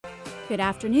Good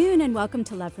afternoon and welcome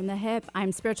to Love from the Hip.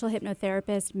 I'm spiritual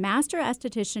hypnotherapist, master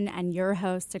esthetician, and your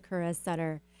host, Sakura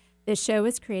Sutter. This show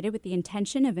is created with the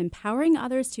intention of empowering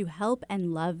others to help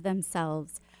and love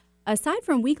themselves. Aside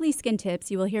from weekly skin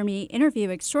tips, you will hear me interview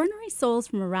extraordinary souls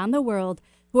from around the world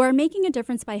who are making a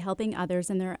difference by helping others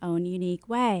in their own unique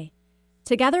way.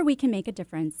 Together we can make a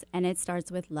difference, and it starts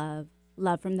with love.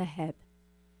 Love from the hip.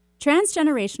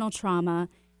 Transgenerational trauma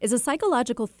is a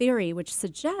psychological theory which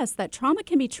suggests that trauma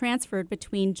can be transferred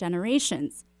between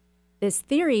generations. This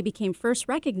theory became first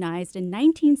recognized in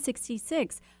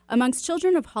 1966 amongst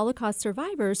children of Holocaust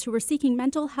survivors who were seeking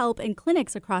mental help in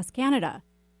clinics across Canada.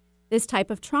 This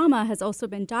type of trauma has also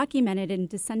been documented in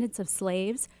descendants of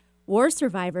slaves, war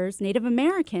survivors, Native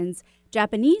Americans,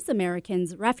 Japanese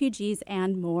Americans, refugees,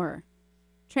 and more.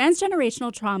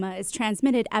 Transgenerational trauma is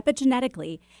transmitted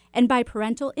epigenetically and by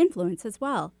parental influence as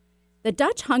well. The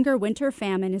Dutch hunger winter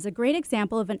famine is a great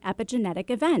example of an epigenetic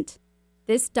event.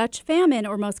 This Dutch famine,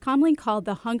 or most commonly called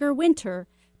the hunger winter,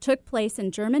 took place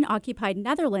in German-occupied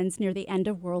Netherlands near the end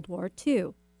of World War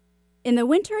II. In the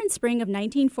winter and spring of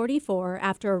 1944,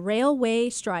 after a railway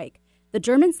strike, the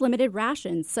Germans limited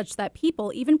rations such that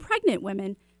people, even pregnant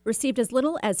women, received as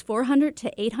little as 400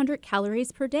 to 800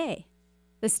 calories per day.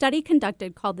 The study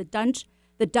conducted, called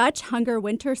the Dutch Hunger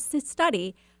Winter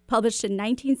Study, published in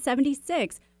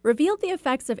 1976, revealed the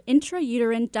effects of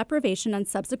intrauterine deprivation on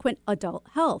subsequent adult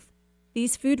health.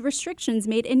 These food restrictions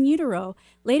made in utero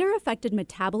later affected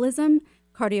metabolism,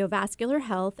 cardiovascular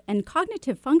health, and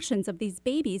cognitive functions of these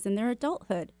babies in their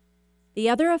adulthood. The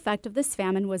other effect of this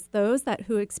famine was those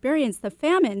who experienced the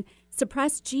famine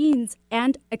suppressed genes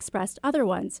and expressed other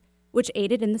ones, which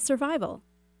aided in the survival.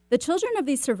 The children of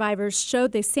these survivors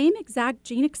showed the same exact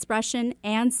gene expression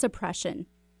and suppression.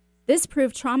 This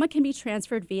proved trauma can be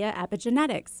transferred via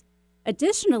epigenetics.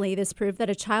 Additionally, this proved that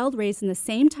a child raised in the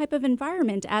same type of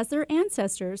environment as their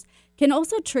ancestors can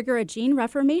also trigger a gene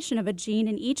reformation of a gene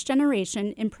in each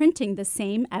generation, imprinting the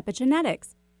same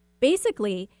epigenetics.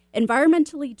 Basically,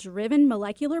 environmentally driven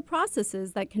molecular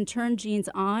processes that can turn genes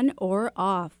on or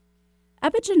off.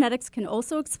 Epigenetics can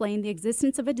also explain the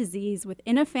existence of a disease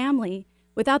within a family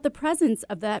without the presence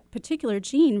of that particular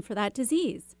gene for that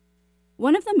disease.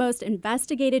 One of the most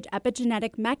investigated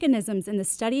epigenetic mechanisms in the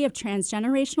study of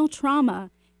transgenerational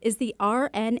trauma is the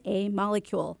RNA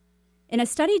molecule. In a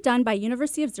study done by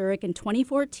University of Zurich in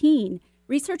 2014,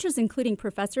 researchers including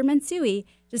Professor Mansui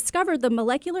discovered the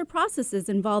molecular processes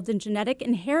involved in genetic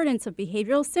inheritance of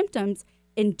behavioral symptoms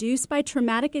induced by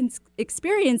traumatic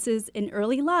experiences in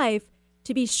early life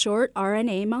to be short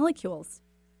RNA molecules.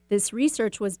 This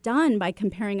research was done by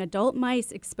comparing adult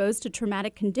mice exposed to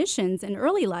traumatic conditions in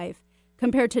early life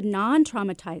compared to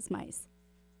non-traumatized mice.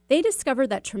 They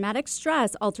discovered that traumatic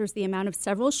stress alters the amount of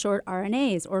several short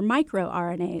RNAs, or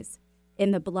microRNAs, in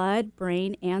the blood,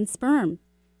 brain, and sperm.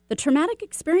 The traumatic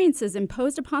experiences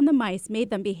imposed upon the mice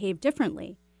made them behave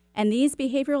differently, and these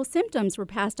behavioral symptoms were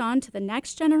passed on to the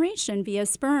next generation via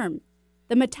sperm.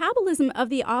 The metabolism of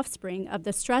the offspring of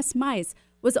the stressed mice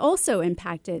was also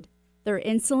impacted. Their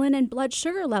insulin and blood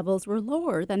sugar levels were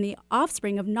lower than the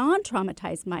offspring of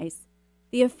non-traumatized mice.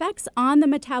 The effects on the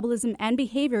metabolism and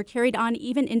behavior carried on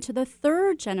even into the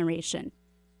third generation.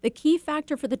 The key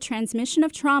factor for the transmission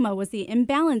of trauma was the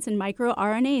imbalance in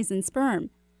microRNAs in sperm.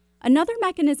 Another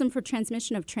mechanism for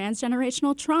transmission of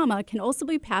transgenerational trauma can also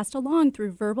be passed along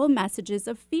through verbal messages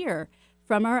of fear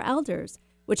from our elders,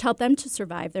 which help them to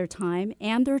survive their time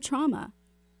and their trauma.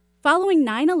 Following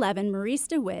 9/11, Maurice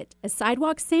DeWitt, a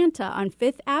sidewalk Santa on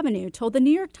Fifth Avenue, told the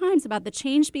New York Times about the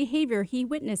changed behavior he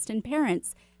witnessed in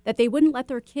parents, that they wouldn't let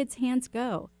their kids' hands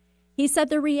go. He said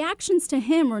their reactions to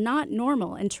him were not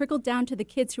normal and trickled down to the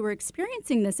kids who were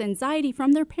experiencing this anxiety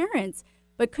from their parents,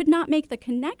 but could not make the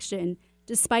connection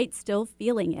despite still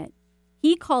feeling it.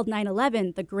 He called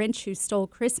 9/11 the Grinch who stole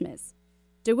Christmas.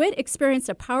 DeWitt experienced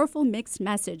a powerful mixed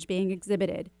message being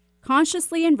exhibited.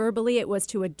 Consciously and verbally, it was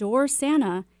to adore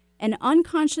Santa, and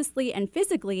unconsciously and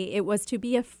physically, it was to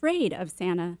be afraid of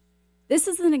Santa. This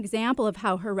is an example of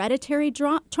how hereditary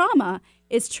trauma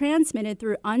is transmitted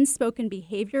through unspoken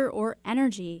behavior or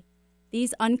energy.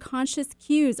 These unconscious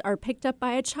cues are picked up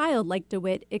by a child, like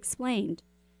DeWitt explained.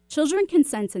 Children can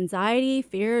sense anxiety,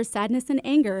 fear, sadness, and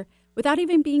anger without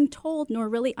even being told nor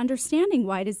really understanding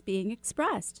why it is being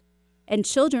expressed. And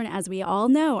children, as we all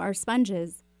know, are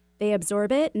sponges. They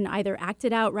absorb it and either act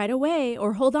it out right away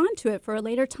or hold on to it for a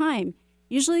later time,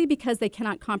 usually because they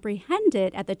cannot comprehend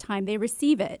it at the time they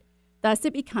receive it. Thus,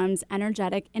 it becomes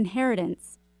energetic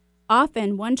inheritance.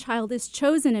 Often, one child is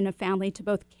chosen in a family to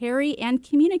both carry and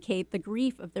communicate the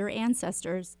grief of their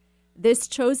ancestors. This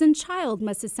chosen child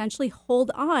must essentially hold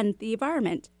on the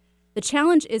environment. The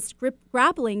challenge is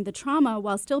grappling the trauma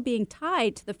while still being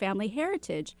tied to the family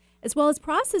heritage, as well as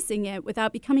processing it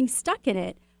without becoming stuck in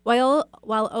it, while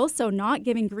also not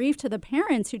giving grief to the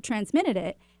parents who transmitted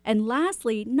it, and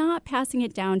lastly, not passing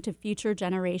it down to future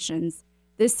generations.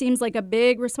 This seems like a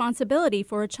big responsibility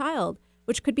for a child,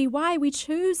 which could be why we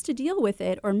choose to deal with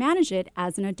it or manage it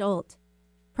as an adult.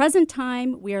 Present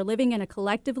time, we are living in a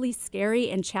collectively scary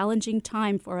and challenging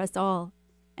time for us all.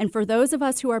 And for those of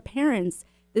us who are parents,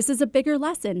 this is a bigger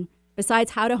lesson.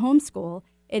 Besides how to homeschool,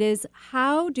 it is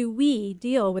how do we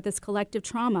deal with this collective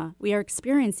trauma we are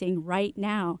experiencing right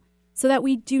now so that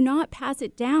we do not pass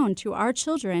it down to our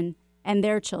children and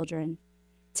their children.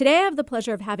 Today, I have the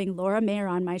pleasure of having Laura Mayer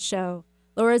on my show.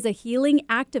 Laura is a Healing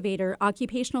Activator,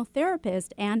 occupational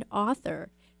therapist, and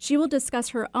author. She will discuss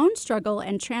her own struggle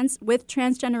with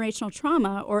transgenerational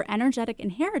trauma or energetic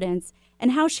inheritance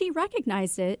and how she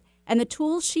recognized it and the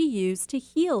tools she used to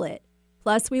heal it.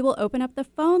 Plus, we will open up the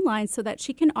phone line so that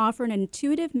she can offer an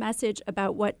intuitive message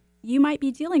about what you might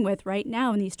be dealing with right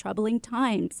now in these troubling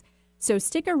times. So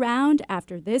stick around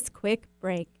after this quick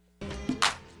break.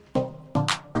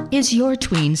 Is your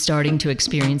tween starting to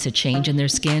experience a change in their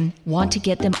skin? Want to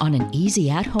get them on an easy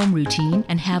at-home routine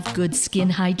and have good skin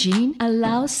hygiene?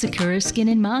 Allow Sakura Skin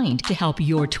in Mind to help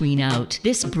your tween out.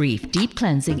 This brief, deep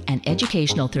cleansing and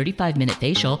educational 35-minute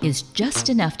facial is just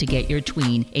enough to get your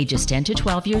tween, ages 10 to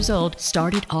 12 years old,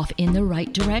 started off in the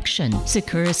right direction.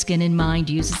 Sakura Skin in Mind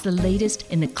uses the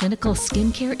latest in the clinical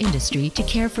skincare industry to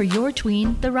care for your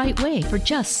tween the right way for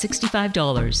just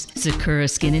 $65. Sakura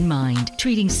Skin in Mind,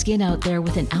 treating skin out there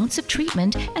with an ounce of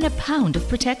treatment and a pound of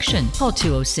protection. Call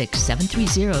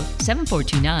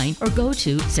 206-730-7429 or go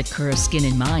to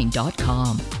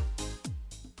sakuraskininmind.com.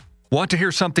 Want to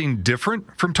hear something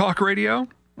different from talk radio?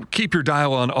 Keep your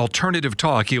dial on Alternative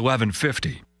Talk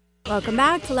 1150. Welcome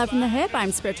back to Love from the Hip.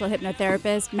 I'm spiritual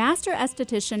hypnotherapist, master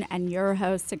esthetician, and your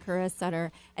host, Sakura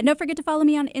Sutter. And don't forget to follow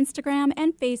me on Instagram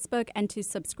and Facebook and to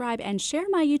subscribe and share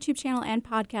my YouTube channel and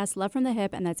podcast, Love from the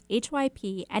Hip, and that's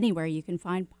HYP, anywhere you can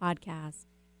find podcasts.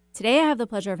 Today, I have the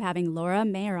pleasure of having Laura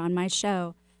Mayer on my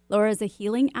show. Laura is a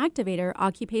Healing Activator,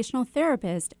 occupational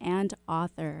therapist, and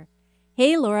author.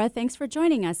 Hey, Laura, thanks for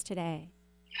joining us today.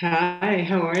 Hi,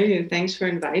 how are you? Thanks for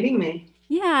inviting me.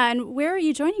 Yeah, and where are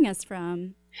you joining us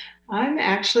from? I'm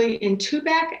actually in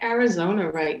Tubac,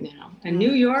 Arizona right now, a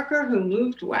New Yorker who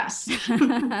moved west.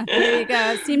 There you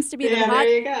go. Seems to be there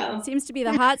you go. Seems to be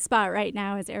the hot spot right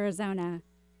now is Arizona.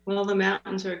 Well, the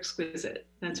mountains are exquisite.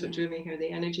 That's what drew me here,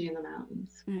 the energy in the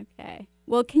mountains. Okay.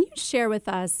 Well, can you share with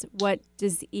us what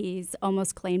disease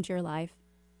almost claimed your life?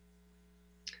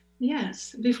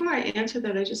 Yes. Before I answer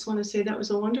that, I just want to say that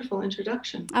was a wonderful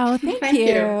introduction. Oh, thank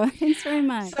you. Thanks very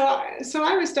much. So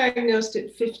I was diagnosed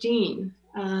at 15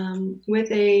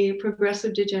 with a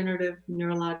progressive degenerative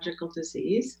neurological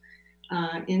disease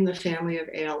in the family of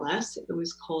ALS. It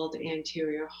was called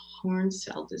anterior horn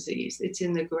cell disease. It's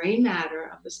in the gray matter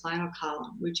of the spinal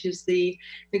column, which is the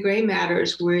gray matter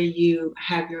is where you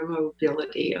have your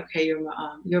mobility, okay,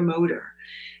 your motor.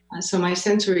 So my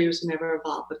sensory was never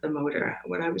involved with the motor.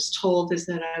 What I was told is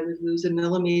that I would lose 1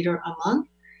 millimeter a month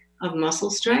of muscle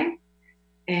strength,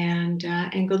 and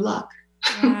good luck.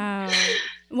 Wow.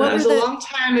 That was a long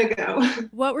time ago.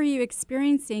 What were you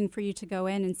experiencing for you to go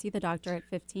in and see the doctor at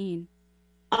 15?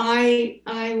 I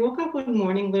woke up one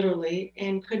morning literally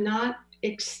and could not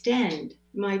extend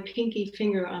my pinky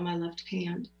finger on my left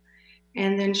hand.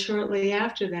 And then shortly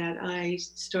after that, I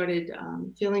started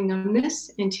feeling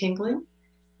numbness and tingling.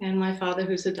 And my father,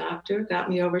 who's a doctor, got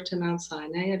me over to Mount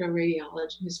Sinai at a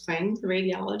radiologist, his friend, the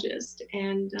radiologist.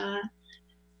 And,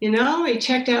 he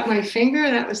checked out my finger.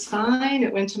 That was fine.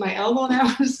 It went to my elbow.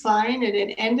 That was fine. And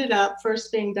it ended up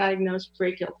first being diagnosed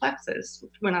brachial plexus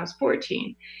when I was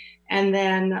 14. And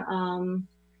then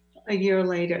a year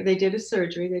later, they did a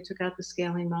surgery. They took out the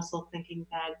scalene muscle thinking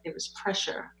that it was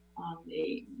pressure on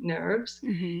the nerves.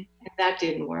 Mm-hmm. And that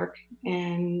didn't work.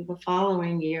 And the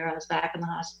following year, I was back in the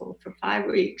hospital for 5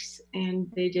 weeks,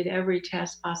 and they did every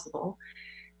test possible.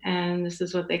 And this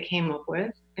is what they came up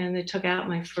with. And they took out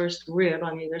my first rib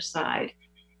on either side.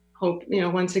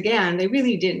 Once again, they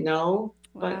really didn't know,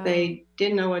 but they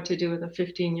didn't know what to do with a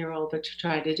 15-year-old but to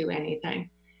try to do anything.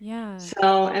 Yeah.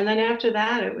 So, and then after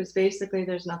that, it was basically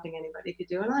there's nothing anybody could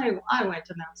do. And I went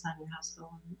to Mount Sinai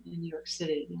Hospital in New York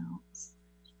City,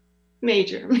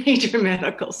 major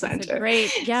medical center.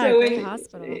 Great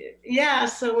hospital. Yeah,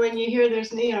 so when you hear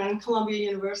there's in Columbia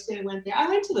University, I went there. I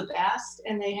went to the best,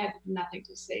 and they had nothing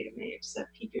to say to me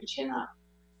except keep your chin up.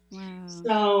 Wow.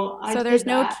 So there's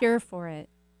no cure for it.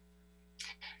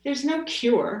 There's no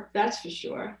cure, that's for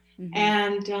sure. Mm-hmm.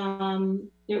 And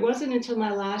it wasn't until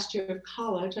my last year of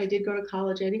college. I did go to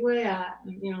college anyway.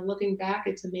 Looking back,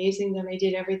 it's amazing that I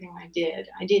did everything I did.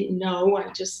 I didn't know.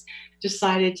 I just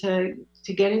decided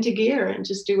to get into gear and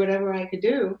just do whatever I could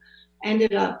do.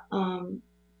 Ended up,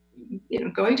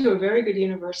 going to a very good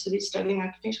university, studying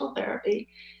occupational therapy.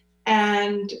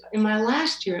 And in my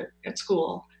last year at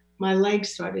school, my legs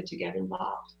started to get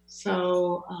involved.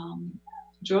 So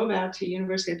drove out to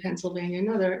University of Pennsylvania,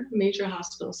 another major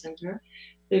hospital center.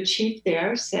 The chief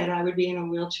there said I would be in a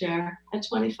wheelchair at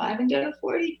 25 and dead at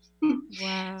 40.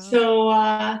 Wow. So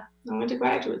I went to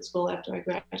graduate school after I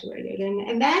graduated.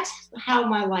 And that's how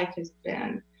my life has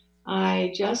been.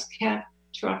 I just kept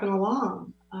trucking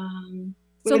along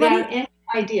without any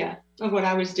idea of what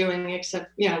I was doing,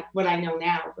 except, what I know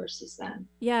now versus then.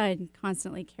 Yeah, and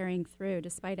constantly carrying through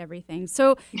despite everything.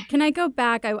 So can I go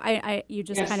back? You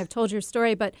just kind of told your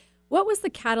story, but what was the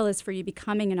catalyst for you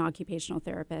becoming an occupational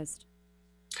therapist?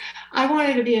 I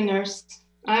wanted to be a nurse.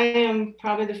 I am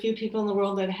probably the few people in the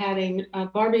world that had a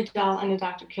Barbie doll and a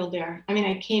Dr. Kildare. I mean,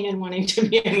 I came in wanting to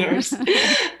be a nurse.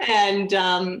 And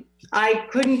I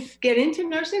couldn't get into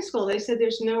nursing school. They said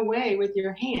there's no way with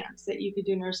your hands that you could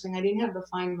do nursing. I didn't have the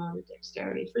fine motor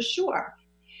dexterity for sure.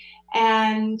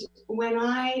 And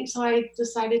so I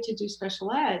decided to do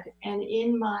special ed. And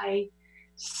in my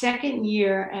second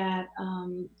year at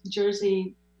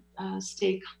Jersey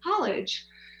State College,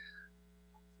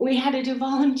 we had to do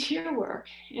volunteer work.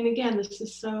 And again, this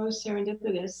is so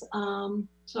serendipitous.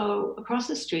 So across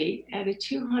the street at a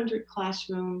 200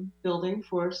 classroom building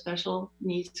for special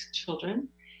needs children,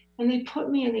 and they put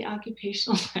me in the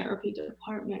occupational therapy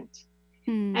department.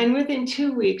 And within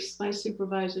 2 weeks, my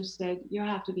supervisor said, you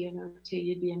have to be an OT,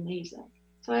 you'd be amazing.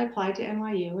 So I applied to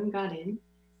NYU and got in.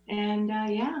 And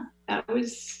that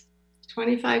was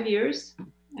 25 years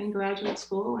in graduate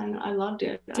school, and I loved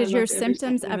it. Did your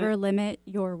symptoms ever limit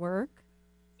your work?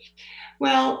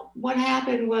 Well, what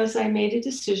happened was I made a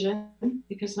decision,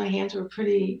 because my hands were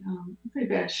pretty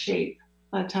bad shape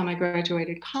by the time I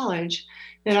graduated college,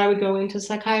 that I would go into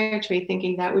psychiatry,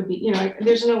 thinking that would be,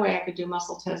 there's no way I could do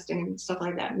muscle testing and stuff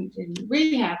like that in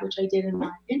rehab, which I did in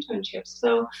my internships.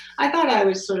 So I thought I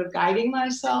was sort of guiding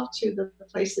myself to the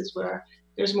places where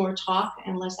there's more talk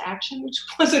and less action, which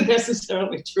wasn't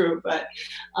necessarily true. But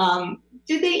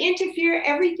did they interfere?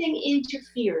 Everything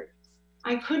interfered.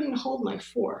 I couldn't hold my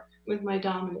fork with my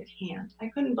dominant hand. I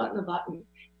couldn't button a button.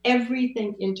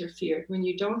 Everything interfered. When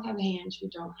you don't have hands, you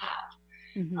don't have.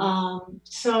 Mm-hmm.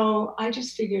 So I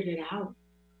just figured it out.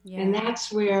 Yeah. And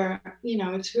that's where,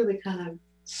 it's really kind of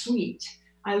sweet.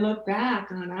 I look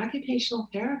back on occupational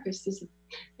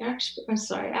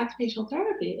occupational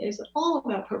therapy is all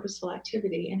about purposeful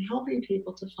activity and helping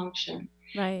people to function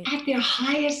at their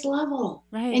highest level.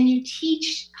 Right. And you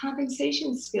teach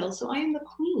compensation skills. So I am the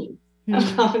queen of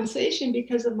compensation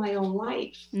because of my own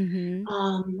life.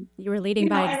 Mm-hmm. You were leading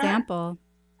by example.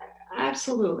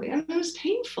 Absolutely. And it was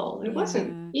painful. It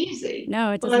wasn't easy.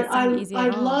 No, it doesn't sound easy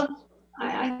at all.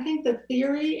 I think the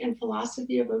theory and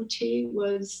philosophy of OT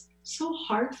was so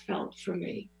heartfelt for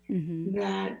me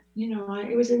that,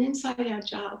 it was an inside-out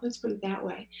job. Let's put it that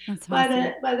way. By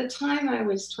the time I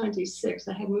was 26,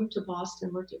 I had moved to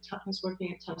Boston, was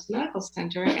working at Tufts Medical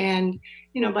Center. And,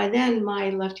 by then my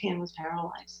left hand was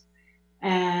paralyzed,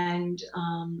 and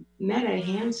met a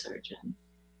hand surgeon.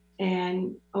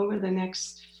 And over the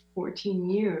next 14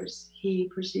 years, he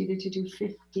proceeded to do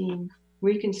 15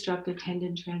 reconstructive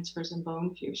tendon transfers and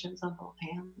bone fusions on both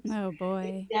hands. Oh,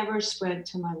 boy. It never spread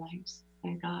to my legs,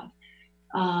 thank God.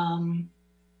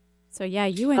 So,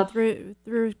 you went through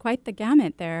quite the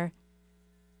gamut there.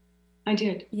 I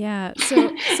did. Yeah. So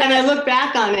and I look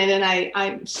back on it, and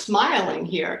I'm smiling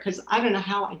here because I don't know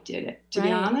how I did it, to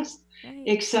be honest,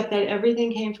 except that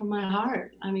everything came from my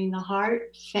heart. I mean, the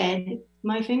heart fed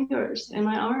my fingers and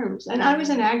my arms, and I was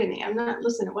in agony.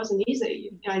 It wasn't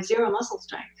easy. I had zero muscle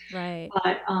strength. Right.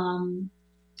 But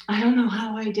I don't know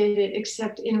how I did it,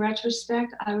 except in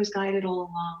retrospect, I was guided all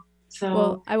along.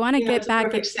 So, I want to get back.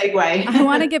 Perfect segue. I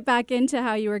want to get back into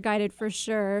how you were guided for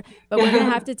sure, but we're going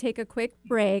to have to take a quick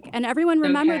break. And everyone,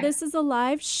 remember, This is a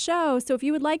live show. So if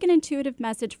you would like an intuitive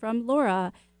message from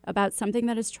Laura about something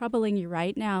that is troubling you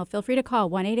right now, feel free to call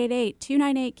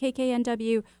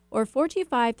 1-888-298-KKNW or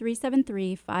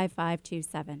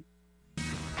 425-373-5527.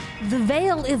 The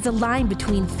veil is a line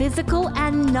between physical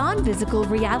and non-physical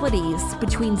realities,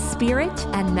 between spirit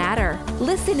and matter.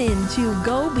 Listen in to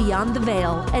Go Beyond the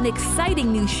Veil, an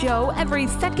exciting new show every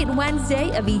second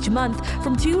Wednesday of each month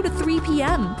from 2 to 3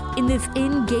 p.m. In this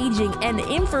engaging and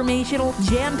informational,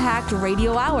 jam-packed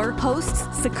radio hour, hosts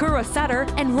Sakura Sutter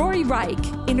and Rory Reich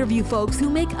interview folks who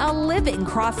make a living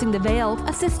crossing the veil,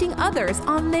 assisting others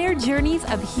on their journeys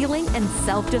of healing and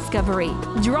self-discovery.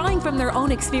 Drawing from their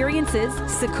own experiences,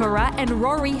 Sakura and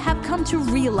Rory have come to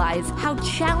realize how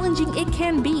challenging it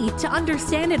can be to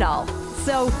understand it all.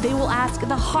 So they will ask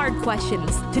the hard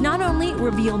questions to not only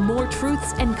reveal more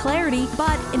truths and clarity,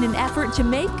 but in an effort to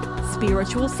make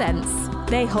spiritual sense.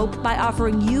 They hope by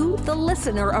offering you, the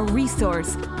listener, a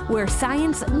resource where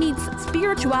science meets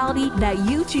spirituality that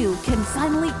you too can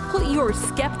finally put your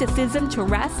skepticism to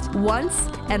rest once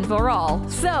and for all.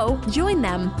 So join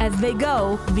them as they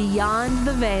go beyond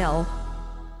the veil.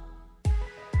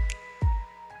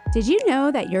 Did you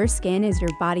know that your skin is your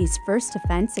body's first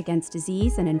defense against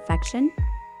disease and infection?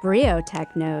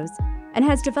 Briotech knows and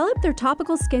has developed their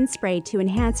topical skin spray to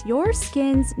enhance your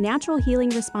skin's natural healing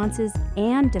responses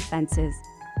and defenses.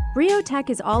 Briotech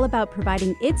is all about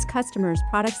providing its customers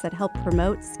products that help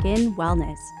promote skin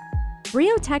wellness.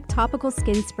 Briotech Topical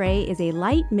Skin Spray is a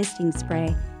light misting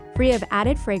spray free of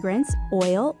added fragrance,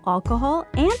 oil, alcohol,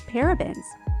 and parabens.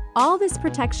 All this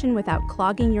protection without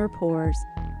clogging your pores.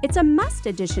 It's a must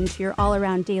addition to your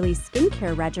all-around daily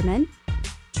skincare regimen.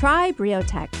 Try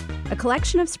Briotech, a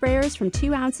collection of sprayers from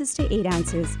 2 ounces to 8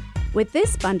 ounces. With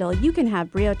this bundle, you can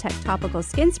have Briotech Topical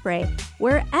Skin Spray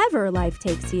wherever life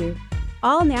takes you.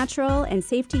 All natural and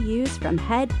safe to use from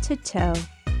head to toe.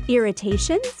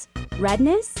 Irritations?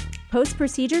 Redness?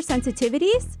 Post-procedure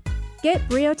sensitivities? Get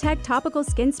Briotech Topical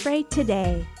Skin Spray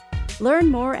today. Learn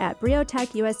more at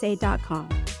briotechusa.com.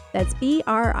 That's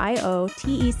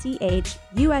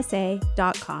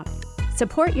BRIOTECHUSA.com.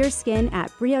 Support your skin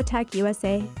at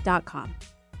briotechusa.com.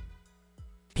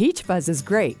 Peach fuzz is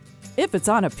great if it's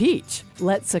on a peach.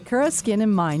 Let Sakura Skin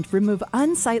and Mind remove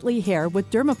unsightly hair with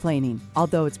dermaplaning.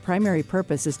 Although its primary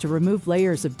purpose is to remove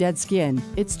layers of dead skin,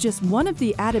 it's just one of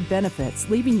the added benefits,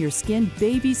 leaving your skin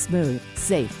baby smooth,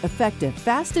 safe, effective,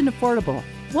 fast, and affordable.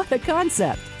 What a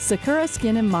concept! Sakura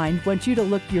Skin and Mind want you to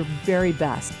look your very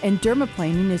best, and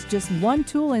dermaplaning is just one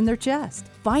tool in their chest.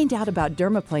 Find out about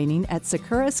dermaplaning at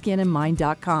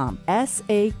sakuraskinandmind.com.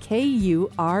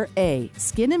 Sakura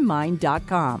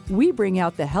skinandmind.com. We bring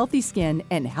out the healthy skin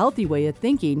and healthy way of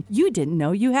thinking you didn't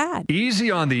know you had.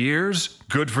 Easy on the ears,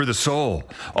 good for the soul.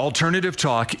 Alternative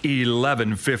Talk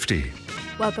 1150.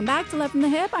 Welcome back to Love from the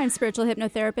Hip. I'm spiritual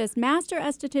hypnotherapist, master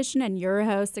esthetician, and your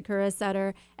host, Sakura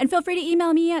Sutter. And feel free to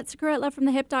email me at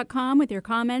sakura@lovefromthehip.com with your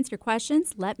comments, your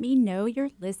questions. Let me know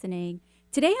you're listening.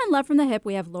 Today on Love from the Hip,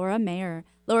 we have Laura Mayer.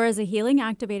 Laura is a healing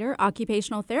activator,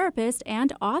 occupational therapist,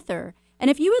 and author. And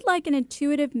if you would like an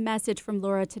intuitive message from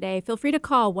Laura today, feel free to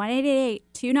call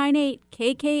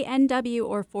 1-888-298-KKNW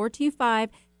or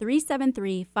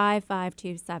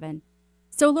 425-373-5527.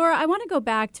 So, Laura, I want to go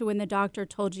back to when the doctor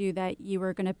told you that you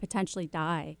were going to potentially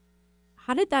die.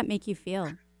 How did that make you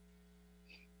feel?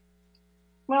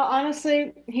 Well,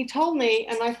 honestly, he told me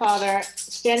and my father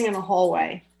standing in the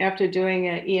hallway after doing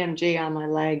an EMG on my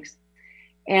legs.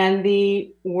 And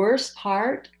the worst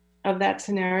part of that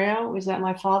scenario was that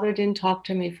my father didn't talk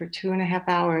to me for 2.5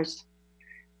 hours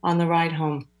on the ride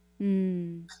home.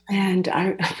 And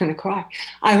I'm going to cry.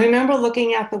 I remember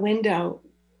looking out the window.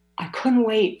 I couldn't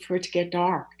wait for it to get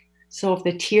dark. So if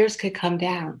the tears could come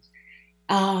down,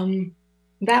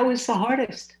 that was the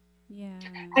hardest. Yeah.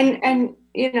 And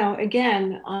you know,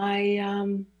 again,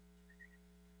 I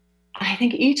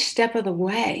think each step of the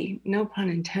way, no pun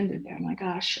intended there, my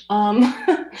gosh,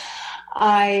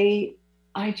 I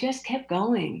just kept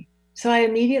going. So I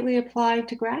immediately applied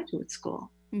to graduate school.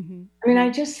 Mm-hmm. I mean,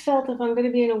 I just felt if I'm going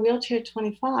to be in a wheelchair at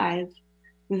 25,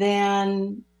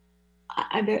 then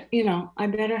I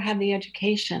better have the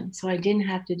education, so I didn't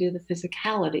have to do the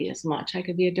physicality as much. I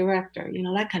could be a director,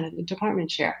 that kind of a department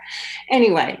chair.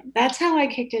 Anyway, that's how I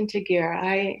kicked into gear.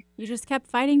 You just kept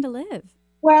fighting to live.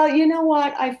 Well, you know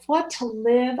what? I fought to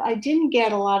live. I didn't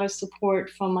get a lot of support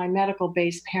from my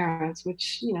medical-based parents,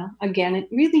 which, again, it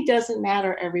really doesn't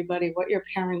matter, everybody, what your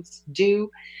parents do,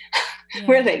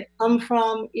 where they come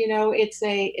from. It's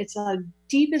a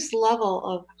deepest level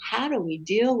of how do we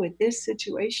deal with this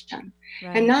situation.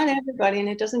 Right. And not everybody, and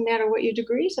it doesn't matter what your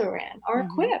degrees are in, are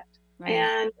equipped. Right.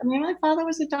 And I mean, my father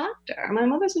was a doctor, my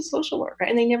mother's a social worker,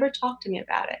 and they never talked to me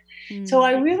about it. So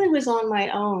I really was on my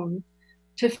own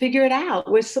to figure it out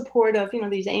with support of,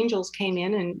 these angels came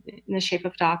in the shape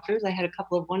of doctors. I had a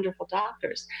couple of wonderful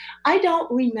doctors. I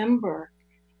don't remember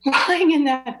lying in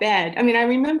that bed. I mean, I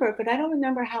remember it, but I don't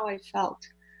remember how I felt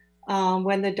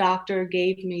when the doctor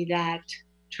gave me that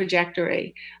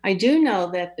trajectory. I do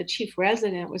know that the chief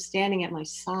resident was standing at my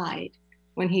side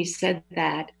when he said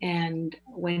that. And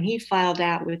when he filed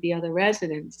out with the other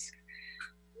residents,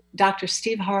 Dr.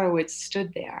 Steve Horowitz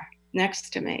stood there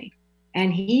next to me.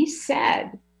 And he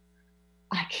said,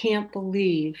 I can't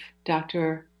believe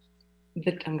Dr.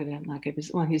 I'm going to not give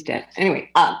his, well, he's dead. Anyway,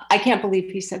 I can't believe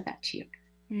he said that to you.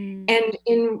 And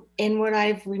in what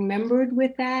I've remembered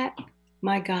with that,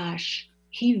 my gosh,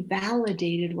 he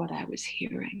validated what I was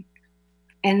hearing.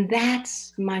 And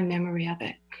that's my memory of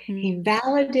it. He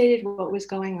validated what was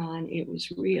going on. It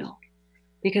was real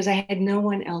because I had no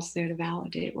one else there to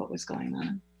validate what was going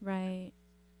on. Right.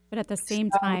 But at the same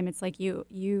time, it's like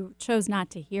you chose not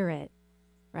to hear it,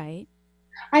 right?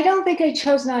 I don't think I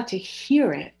chose not to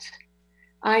hear it.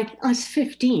 I was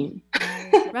 15.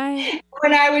 Right.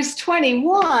 When I was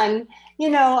 21,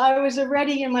 I was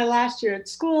already in my last year at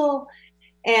school,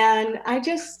 and I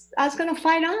was going to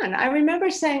fight on. I remember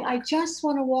saying, I just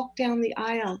want to walk down the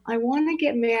aisle. I want to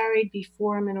get married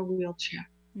before I'm in a wheelchair.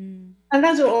 And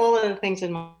those are all of the things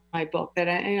in my book that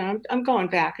I'm going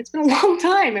back. It's been a long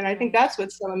time, and I think that's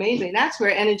what's so amazing. That's where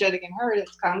energetic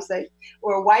inheritance comes. That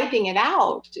we're wiping it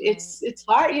out. It's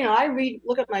hard. I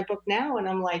look at my book now, and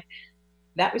I'm like,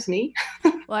 that was me.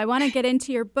 Well, I want to get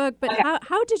into your book, but okay.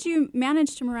 How did you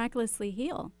manage to miraculously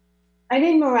heal? I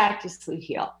didn't miraculously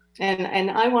heal.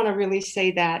 And I want to really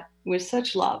say that with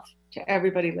such love to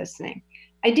everybody listening.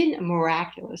 I didn't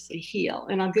miraculously heal.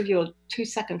 And I'll give you a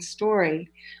 2-second story.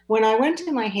 When I went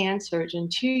to my hand surgeon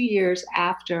 2 years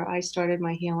after I started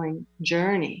my healing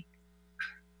journey,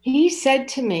 he said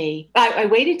to me, I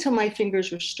waited till my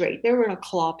fingers were straight. They were in a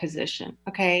claw position,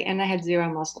 okay? And I had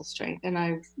zero muscle strength, and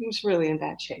I was really in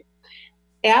bad shape.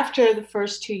 After the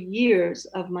first 2 years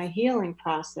of my healing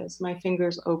process, my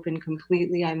fingers opened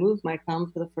completely. I moved my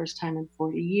thumb for the first time in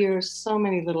 40 years. So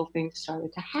many little things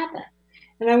started to happen.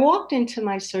 And I walked into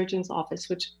my surgeon's office,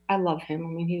 which I love him. I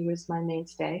mean, he was my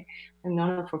mainstay. I've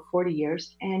known him for 40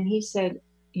 years. And he said,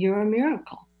 "You're a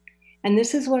miracle." And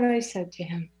this is what I said to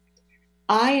him.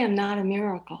 I am not a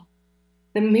miracle.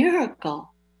 The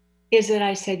miracle is that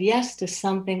I said yes to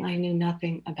something I knew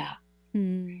nothing about.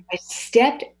 I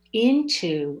stepped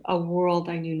into a world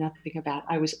I knew nothing about.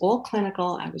 I was all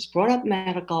clinical. I was brought up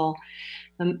medical.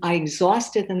 I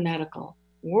exhausted the medical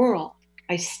world.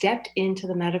 I stepped into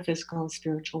the metaphysical and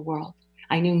spiritual world.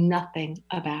 I knew nothing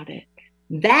about it.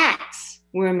 That's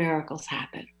where miracles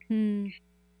happen.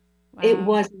 Wow. It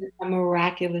wasn't a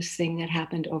miraculous thing that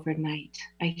happened overnight.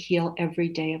 I heal every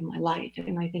day of my life.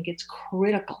 And I think it's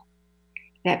critical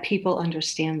that people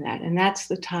understand that. And that's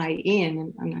the tie in,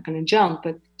 and I'm not going to jump,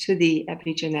 but to the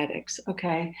epigenetics.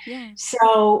 Okay. Yeah.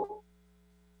 So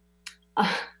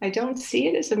I don't see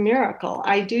it as a miracle.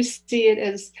 I do see it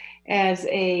as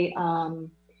a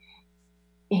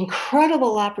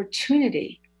incredible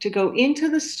opportunity to go into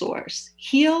the source,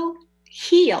 heal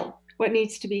what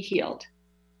needs to be healed,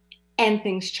 and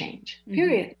things change,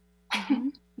 period.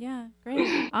 Yeah,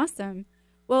 great. Awesome.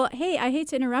 Well, hey, I hate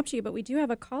to interrupt you, but we do have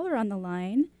a caller on the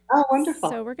line. Oh, wonderful.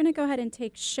 So we're going to go ahead and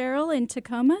take Cheryl in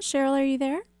Tacoma. Cheryl, are you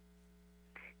there?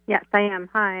 Yes, I am.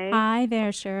 Hi. Hi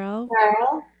there, Cheryl.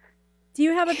 Cheryl? Do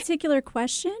you have a particular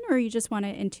question, or you just want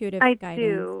an intuitive guidance? I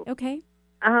do. Okay.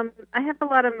 I have a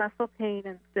lot of muscle pain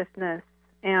and stiffness,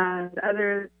 and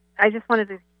I just wanted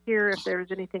to hear if there was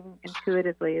anything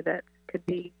intuitively that could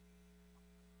be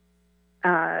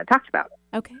talked about.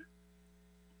 Okay.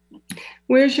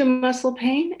 Where's your muscle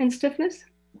pain and stiffness?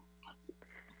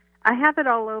 I have it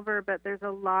all over, but there's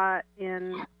a lot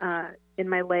in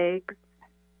my legs,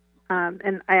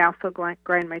 and I also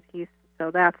grind my teeth,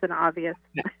 so that's an obvious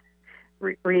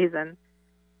reason.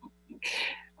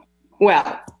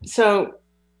 Well, so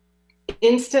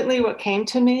instantly what came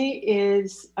to me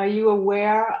is, are you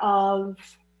aware of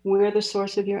where the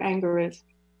source of your anger is?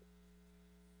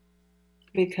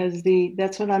 Because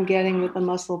that's what I'm getting with the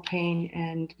muscle pain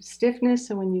and stiffness.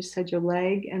 And when you said your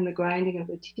leg and the grinding of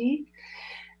the teeth,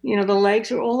 the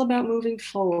legs are all about moving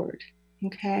forward.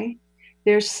 Okay.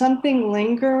 There's something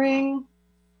lingering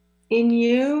in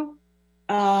you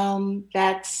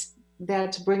that's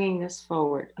bringing this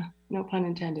forward. No pun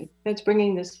intended. That's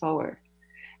bringing this forward.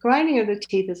 Grinding of the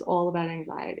teeth is all about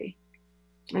anxiety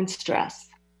and stress.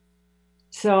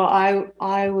 So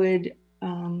I would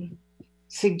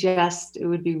suggest it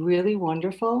would be really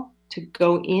wonderful to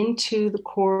go into the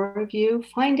core of you,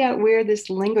 find out where this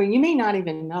lingering, you may not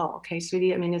even know, okay,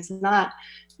 sweetie? I mean,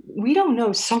 we don't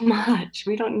know so much.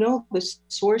 We don't know the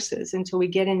sources until we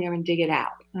get in there and dig it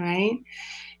out, all right?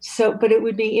 So, but it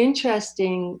would be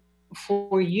interesting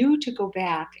for you to go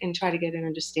back and try to get an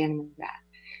understanding of that,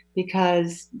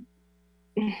 because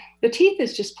the teeth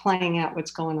is just playing out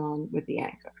what's going on with the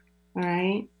anger. All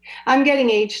right. I'm getting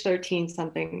age 13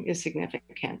 something is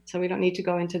significant, so we don't need to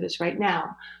go into this right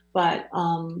now, but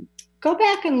go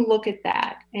back and look at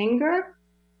that anger.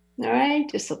 All right.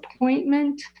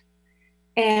 Disappointment.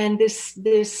 And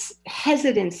this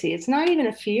hesitancy. It's not even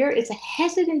a fear. It's a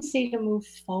hesitancy to move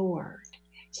forward.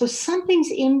 So something's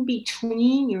in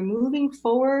between. You're moving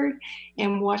forward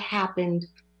and what happened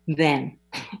then,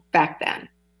 back then.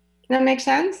 Does that make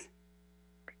sense?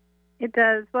 It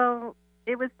does. Well,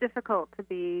 it was difficult to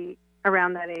be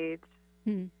around that age.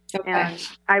 Okay.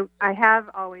 And I have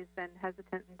always been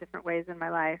hesitant in different ways in my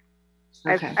life.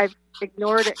 Okay. I've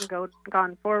ignored it and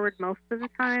gone forward most of the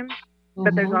time,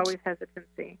 but there's always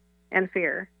hesitancy and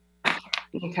fear.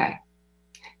 Okay.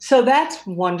 So that's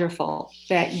wonderful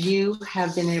that you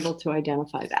have been able to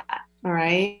identify that. All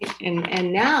right.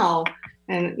 And now,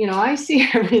 I see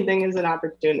everything as an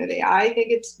opportunity. I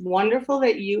think it's wonderful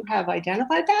that you have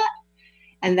identified that,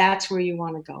 and that's where you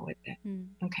want to go with it.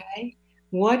 Okay.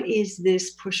 What is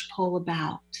this push-pull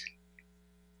about?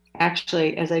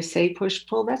 Actually, as I say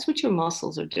push-pull, that's what your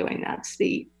muscles are doing. That's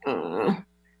the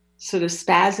sort of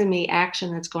spasmy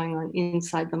action that's going on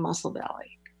inside the muscle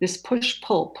belly. This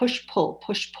push-pull, push-pull,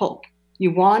 push-pull.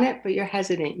 You want it, but you're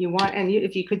hesitant.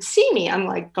 If you could see me, I'm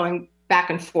like going back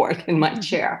and forth in my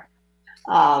chair.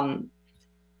 But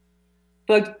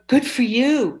good for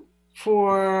you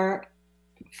for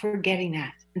getting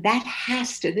that.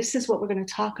 This is what we're going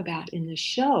to talk about in the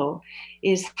show,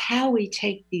 is how we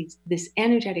take this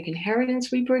energetic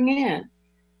inheritance we bring in,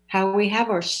 how we have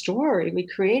our story, we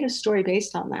create a story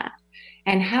based on that,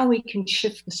 and how we can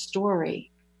shift the story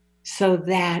so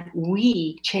that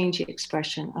we change the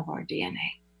expression of our DNA.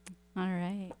 All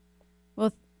right.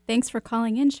 Well, thanks for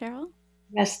calling in, Cheryl.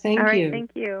 Yes, thank you. All right, thank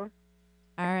you.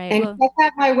 All right. And check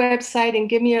out my website and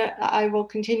give me I will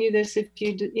continue this if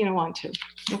you want to.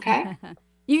 Okay?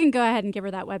 You can go ahead and give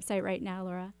her that website right now,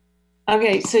 Laura.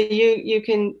 Okay, so you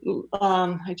can,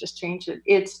 I just changed it.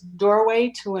 It's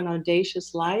Doorway to an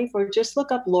Audacious Life, or just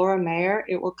look up Laura Mayer.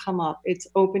 It will come up. It's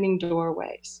Opening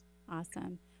Doorways.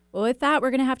 Awesome. Well, with that,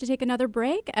 we're going to have to take another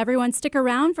break. Everyone stick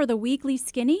around for the weekly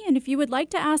skinny. And if you would like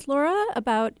to ask Laura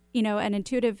about, an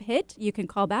intuitive hit, you can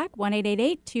call back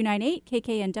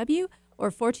 1-888-298-KKNW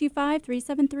or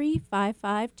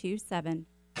 425-373-5527.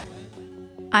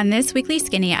 On this weekly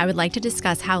skinny, I would like to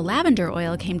discuss how lavender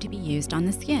oil came to be used on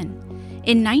the skin.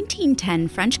 In 1910,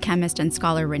 French chemist and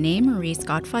scholar René Maurice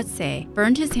Godefroy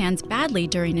burned his hands badly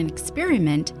during an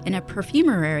experiment in a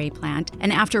perfumery plant,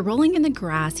 and after rolling in the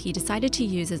grass, he decided to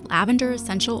use his lavender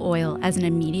essential oil as an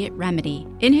immediate remedy.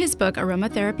 In his book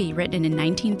Aromatherapy, written in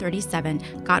 1937,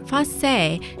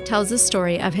 Godefroy tells the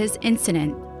story of his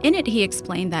incident. In it, he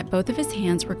explained that both of his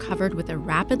hands were covered with a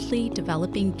rapidly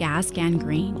developing gas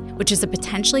gangrene, which is a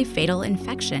potentially fatal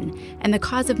infection and the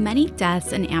cause of many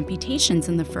deaths and amputations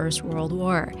in the First World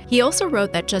War. He also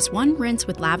wrote that just one rinse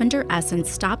with lavender essence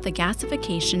stopped the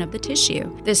gasification of the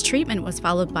tissue. This treatment was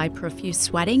followed by profuse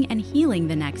sweating and healing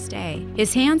the next day.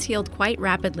 His hands healed quite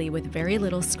rapidly with very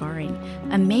little scarring.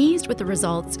 Amazed with the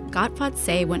results,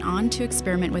 Godefroy went on to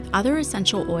experiment with other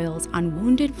essential oils on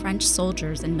wounded French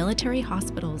soldiers in military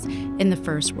hospitals in the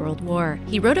First World War.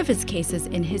 He wrote of his cases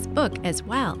in his book as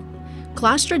well.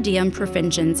 Clostridium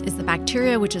perfringens is the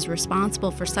bacteria which is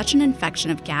responsible for such an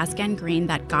infection of gas gangrene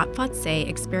that Godefroy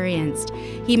experienced.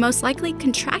 He most likely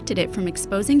contracted it from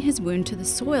exposing his wound to the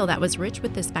soil that was rich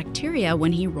with this bacteria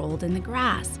when he rolled in the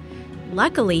grass.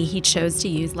 Luckily, he chose to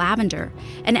use lavender,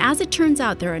 and as it turns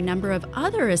out, there are a number of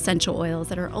other essential oils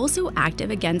that are also active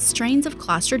against strains of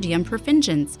Clostridium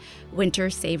perfringens. Winter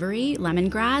savory,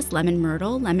 lemongrass, lemon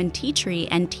myrtle, lemon tea tree,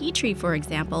 and tea tree, for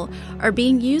example, are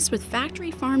being used with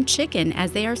factory farmed chicken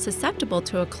as they are susceptible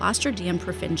to a Clostridium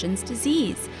perfringens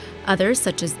disease. Others,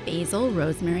 such as basil,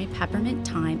 rosemary, peppermint,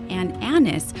 thyme, and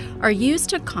anise, are used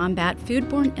to combat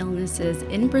foodborne illnesses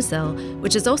in Brazil,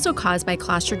 which is also caused by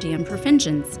Clostridium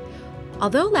perfringens.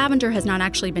 Although lavender has not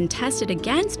actually been tested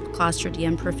against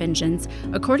Clostridium perfringens,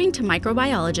 according to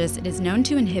microbiologists, it is known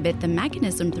to inhibit the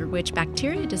mechanism through which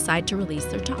bacteria decide to release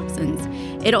their toxins.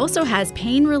 It also has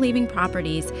pain-relieving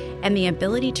properties and the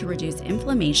ability to reduce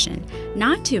inflammation,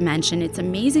 not to mention its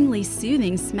amazingly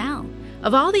soothing smell.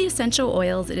 Of all the essential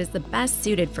oils, it is the best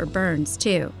suited for burns,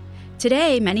 too.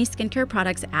 Today, many skincare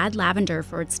products add lavender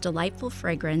for its delightful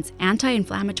fragrance,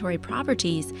 anti-inflammatory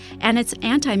properties, and its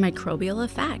antimicrobial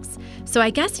effects. So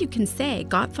I guess you can say,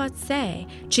 Godefroy,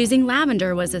 choosing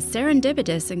lavender was a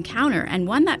serendipitous encounter and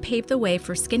one that paved the way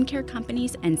for skincare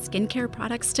companies and skincare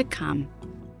products to come.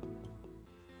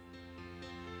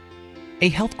 A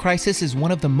health crisis is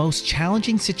one of the most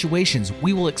challenging situations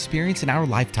we will experience in our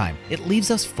lifetime. It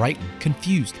leaves us frightened,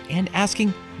 confused, and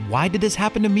asking, why did this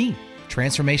happen to me?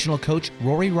 Transformational coach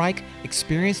Rory Reich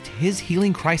experienced his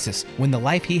healing crisis when the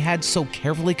life he had so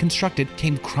carefully constructed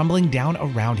came crumbling down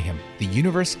around him. The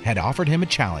universe had offered him a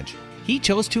challenge. He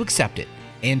chose to accept it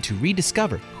and to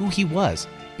rediscover who he was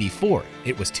before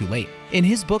it was too late. In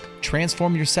his book,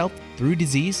 Transform Yourself Through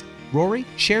Disease, Rory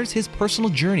shares his personal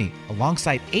journey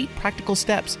alongside 8 practical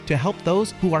steps to help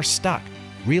those who are stuck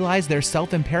realize their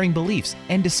self-impairing beliefs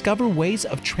and discover ways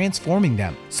of transforming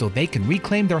them so they can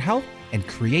reclaim their health and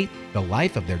create the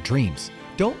life of their dreams.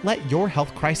 Don't let your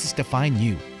health crisis define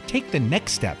you. Take the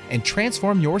next step and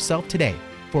transform yourself today.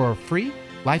 For a free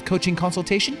life coaching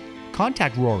consultation,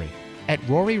 contact Rory at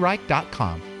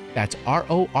roryreich.com. That's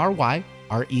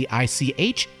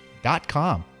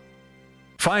RORYREICH.com.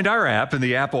 Find our app in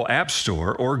the Apple App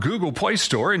Store or Google Play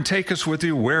Store and take us with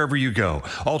you wherever you go.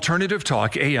 Alternative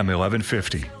Talk, AM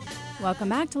 1150. Welcome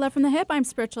back to Love from the Hip. I'm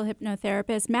spiritual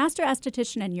hypnotherapist, master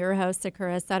esthetician, and your host,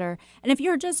 Sakura Sutter. And if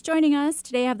you're just joining us,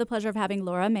 today I have the pleasure of having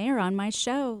Laura Mayer on my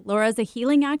show. Laura is a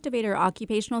healing activator,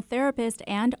 occupational therapist,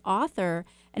 and author.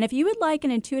 And if you would like an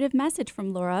intuitive message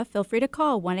from Laura, feel free to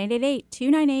call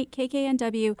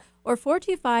 1-888-298-KKNW or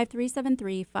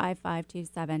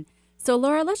 425-373-5527. So,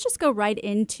 Laura, let's just go right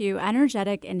into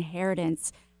energetic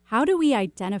inheritance. How do we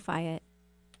identify it?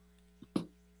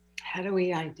 How do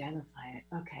we identify it?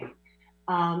 Okay.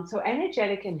 So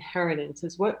energetic inheritance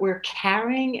is what we're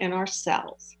carrying in our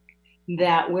cells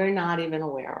that we're not even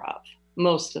aware of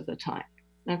most of the time.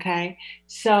 Okay.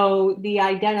 So the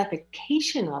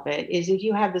identification of it is if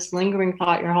you have this lingering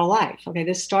thought your whole life. Okay.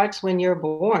 This starts when you're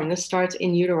born. This starts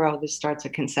in utero. This starts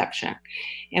at conception.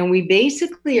 And we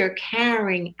basically are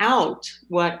carrying out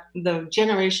what the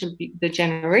generations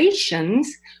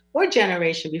or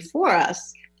generation before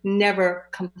us never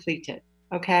completed.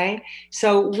 Okay.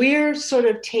 So we're sort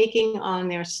of taking on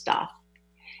their stuff.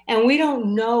 And we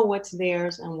don't know what's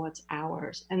theirs and what's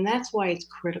ours. And that's why it's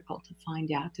critical to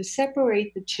find out, to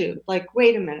separate the two. Like,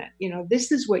 wait a minute,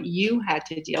 this is what you had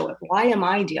to deal with. Why am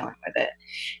I dealing with it?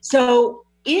 So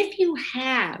if you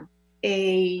have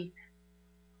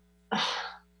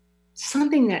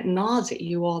something that gnaws at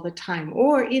you all the time,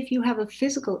 or if you have a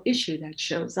physical issue that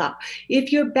shows up,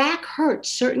 if your back hurts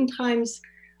certain times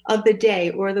of the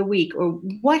day or the week, or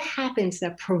what happens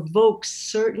that provokes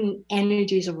certain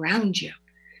energies around you.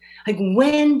 Like,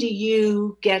 when do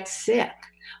you get sick?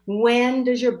 When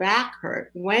does your back hurt?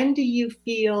 When do you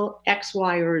feel X,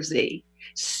 Y, or Z?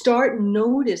 Start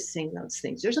noticing those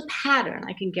things. There's a pattern,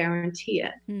 I can guarantee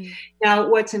it. Now,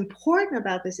 what's important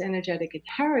about this energetic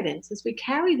inheritance is we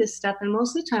carry this stuff, and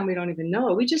most of the time we don't even know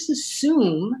it. We just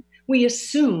assume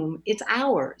it's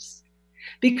ours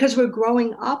because we're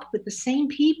growing up with the same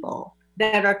people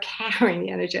that are carrying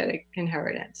the energetic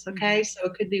inheritance. Okay. So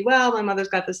it could be, well, my mother's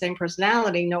got the same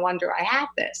personality. No wonder I have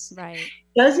this. Right.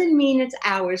 Doesn't mean it's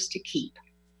ours to keep.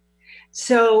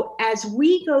 So as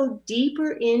we go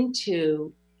deeper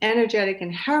into energetic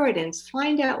inheritance,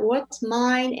 find out what's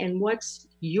mine and what's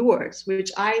yours,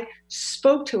 which I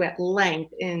spoke to at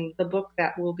length in the book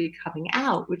that will be coming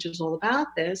out, which is all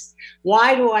about this.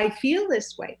 Why do I feel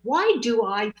this way? Why do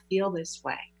I feel this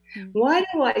way? Why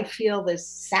do I feel this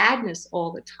sadness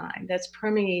all the time that's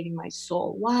permeating my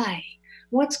soul? Why?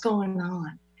 What's going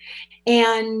on?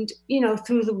 And,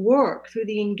 through the work, through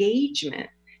the engagement,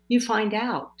 you find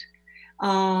out.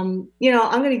 I'm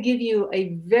going to give you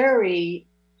a very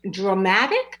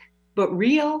dramatic but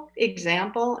real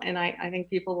example, and I think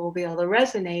people will be able to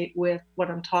resonate with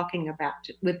what I'm talking about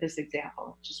with this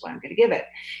example, which is why I'm going to give it.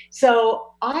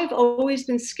 So I've always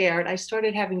been scared. I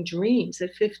started having dreams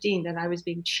at 15 that I was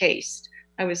being chased.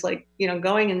 I was like,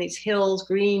 going in these hills,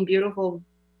 green, beautiful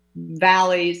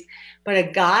valleys, but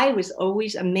a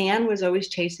man was always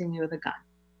chasing me with a gun.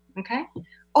 Okay.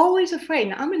 Always afraid.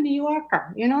 Now, I'm a New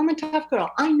Yorker, I'm a tough girl.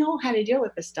 I know how to deal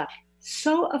with this stuff.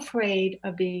 So afraid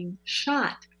of being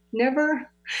shot. Never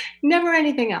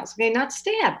anything else. Okay, not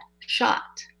stabbed,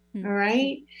 shot. All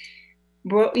right,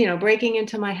 breaking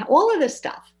into my house, all of this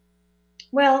stuff.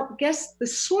 Well, guess the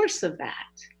source of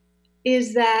that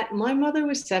is that my mother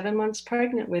was 7 months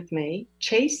pregnant with me,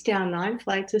 chased down 9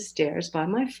 flights of stairs by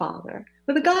my father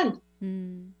with a gun.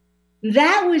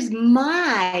 That was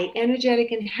my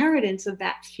energetic inheritance of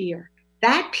that fear.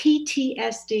 That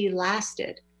PTSD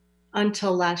lasted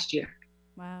until last year.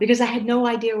 Wow. Because I had no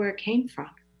idea where it came from.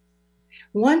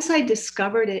 Once I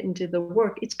discovered it and did the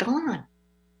work, it's gone.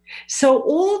 So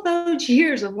all those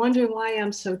years of wondering why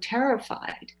I'm so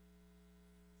terrified,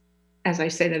 as I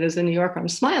say that as a New Yorker, I'm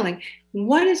smiling.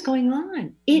 What is going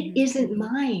on? It isn't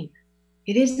mine.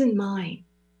 It isn't mine.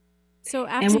 So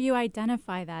after you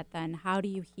identify that, then how do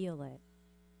you heal it?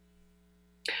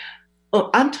 Oh,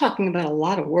 I'm talking about a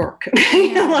lot of work,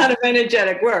 a lot of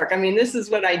energetic work. I mean, this is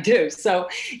what I do. So,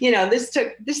 this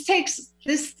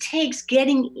takes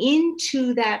getting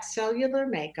into that cellular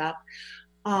makeup,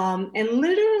 and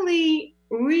literally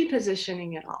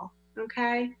repositioning it all.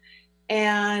 Okay.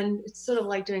 And it's sort of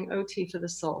like doing OT for the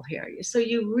soul here. So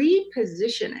you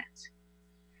reposition it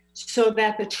so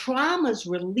that the trauma is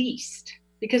released,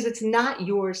 because it's not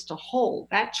yours to hold.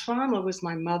 That trauma was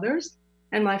my mother's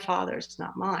and my father's,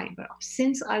 not mine. But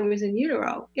since I was in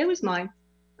utero, it was mine.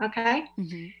 Okay.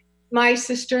 Mm-hmm. My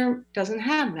sister doesn't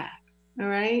have that. All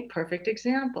right. Perfect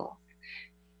example.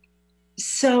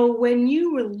 So when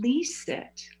you release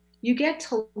it, you get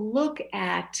to look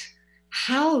at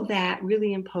how that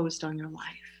really imposed on your life.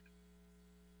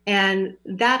 And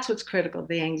that's what's critical.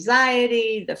 The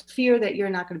anxiety, the fear that you're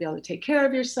not going to be able to take care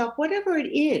of yourself, whatever it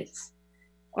is,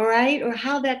 all right? Or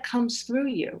how that comes through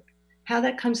you, how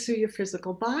that comes through your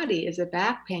physical body. Is it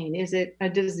back pain? Is it a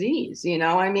disease?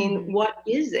 Mm-hmm. What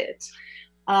is it?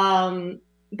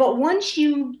 But once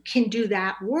you can do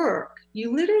that work,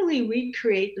 you literally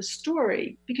recreate the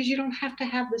story, because you don't have to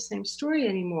have the same story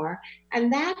anymore.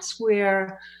 And that's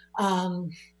where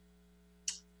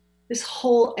this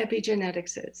whole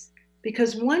epigenetics is.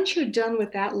 Because once you're done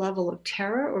with that level of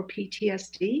terror or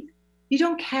PTSD, you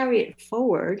don't carry it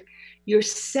forward. Your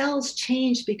cells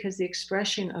change because the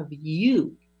expression of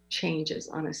you changes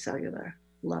on a cellular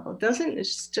level. I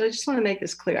just want to make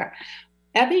this clear.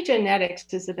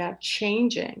 Epigenetics is about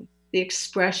changing the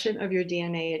expression of your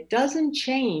DNA. It doesn't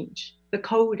change the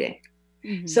coding.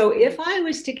 Mm-hmm. So if I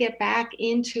was to get back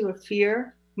into a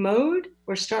fear mode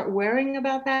or start worrying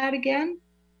about that again,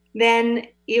 then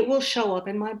it will show up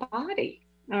in my body.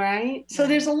 All right. So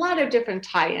there's a lot of different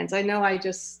tie-ins. I know I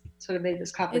just sort of made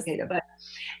this complicated, but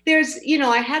there's,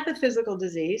 I had the physical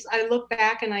disease. I look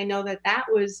back and I know that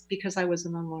was because I was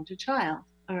an unwanted child.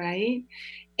 All right.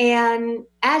 And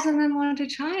as an unwanted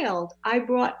child, I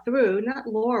brought through, not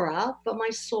Laura, but my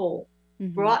soul,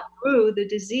 mm-hmm. brought through the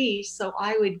disease so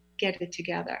I would get it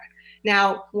together.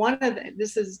 Now,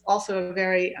 this is also I'm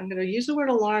going to use the word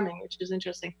alarming, which is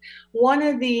interesting. One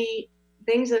of the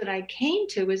things that I came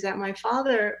to is that my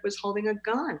father was holding a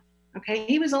gun. Okay.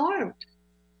 He was armed.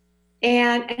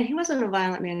 And he wasn't a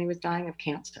violent man. He was dying of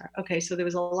cancer. Okay. So there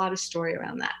was a lot of story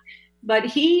around that. But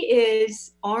he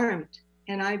is armed.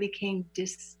 And I became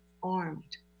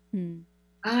disarmed.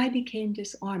 I became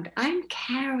disarmed. I'm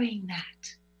carrying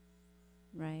that.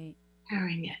 Right.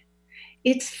 Carrying it.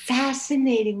 It's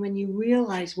fascinating when you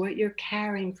realize what you're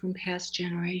carrying from past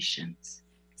generations.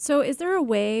 So is there a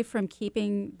way from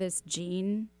keeping this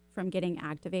gene from getting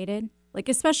activated? Like,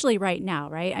 especially right now,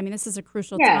 right? I mean, this is a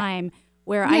crucial time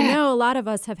where I know a lot of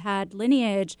us have had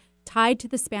lineage tied to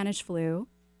the Spanish flu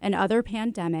and other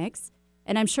pandemics.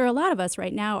 And I'm sure a lot of us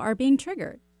right now are being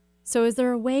triggered. So is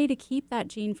there a way to keep that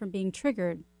gene from being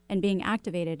triggered and being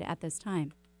activated at this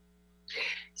time?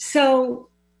 So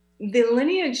the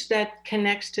lineage that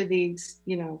connects to these,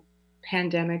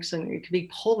 pandemics, and it could be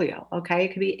polio, okay?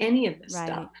 It could be any of this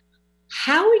stuff.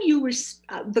 How are you,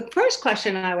 the first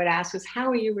question I would ask is, how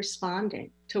are you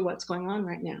responding to what's going on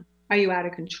right now? Are you out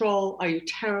of control? Are you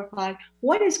terrified?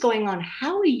 What is going on?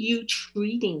 How are you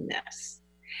treating this?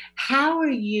 How are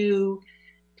you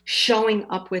showing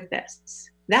up with this?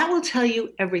 That will tell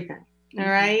you everything. All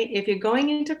right. If you're going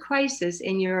into crisis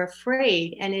and you're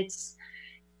afraid and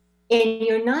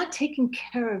you're not taking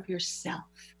care of yourself.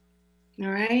 All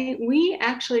right. We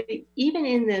actually, even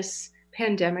in this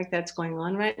pandemic that's going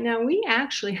on right now, we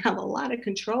actually have a lot of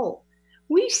control.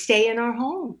 We stay in our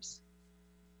homes.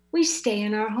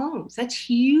 That's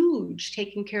huge,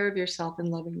 taking care of yourself and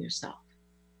loving yourself.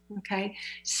 Okay.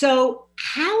 So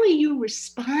how are you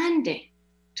responding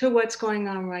to what's going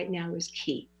on right now is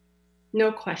key.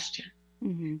 No question.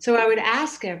 Mm-hmm. So I would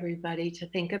ask everybody to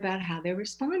think about how they're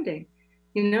responding.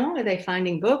 Are they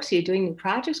finding books? Are you doing new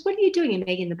projects? What are you doing? Are you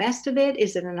making the best of it?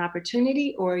 Is it an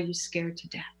opportunity, or are you scared to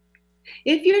death?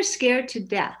 If you're scared to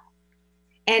death,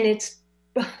 and it's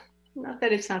not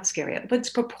that it's not scary, but it's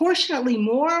proportionately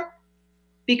more,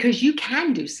 because you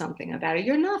can do something about it.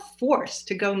 You're not forced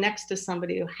to go next to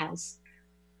somebody who has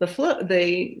the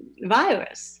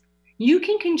virus. You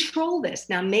can control this.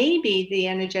 Now, maybe the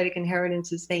energetic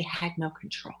inheritance is they had no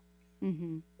control.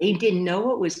 Mm-hmm. They didn't know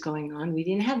what was going on. We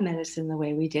didn't have medicine the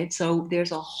way we did. So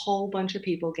there's a whole bunch of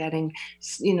people getting,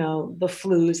 the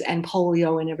flus and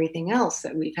polio and everything else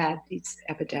that we've had these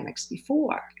epidemics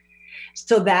before.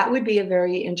 So that would be a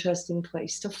very interesting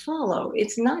place to follow.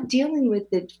 It's not dealing with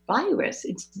the virus.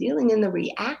 It's dealing in the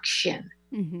reaction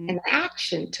an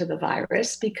action to the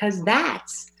virus, because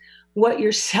that's what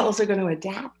your cells are going to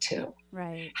adapt to.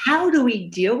 Right. How do we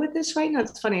deal with this right now?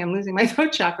 It's funny, I'm losing my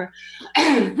throat chakra.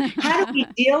 How do we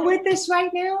deal with this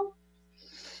right now?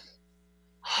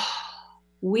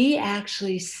 We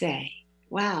actually say,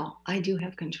 wow, I do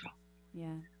have control.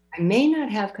 Yeah. I may not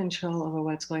have control over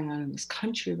what's going on in this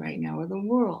country right now or the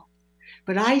world,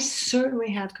 but I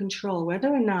certainly have control whether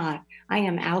or not I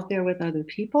am out there with other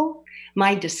people,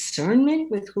 my discernment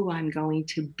with who I'm going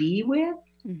to be with,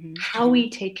 how we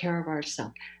take care of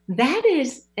ourselves. That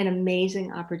is an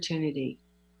amazing opportunity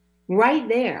right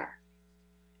there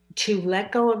to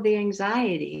let go of the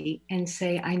anxiety and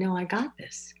say, I know I got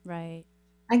this. Right.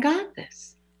 I got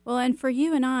this. Well, and for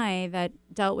you and I that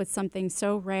dealt with something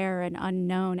so rare and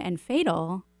unknown and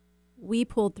fatal, we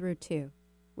pulled through too,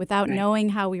 without knowing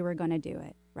how we were going to do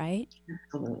it, right?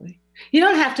 Absolutely. You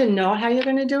don't have to know how you're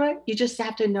going to do it. You just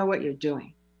have to know what you're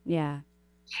doing. Yeah.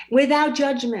 Without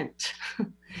judgment.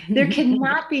 There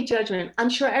cannot be judgment. I'm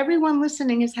sure everyone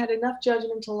listening has had enough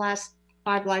judgment to last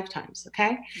 5 lifetimes,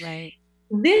 okay? Right.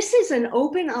 This is an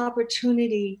open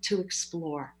opportunity to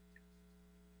explore.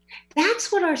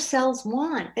 That's what our cells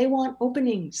want. They want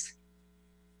openings.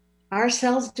 Our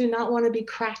cells do not want to be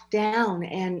cracked down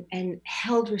and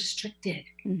held restricted.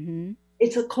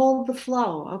 It's called the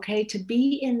flow, okay? To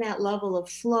be in that level of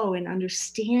flow and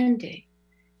understanding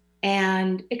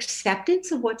and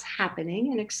acceptance of what's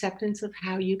happening and acceptance of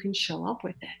how you can show up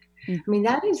with it. I mean,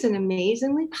 that is an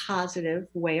amazingly positive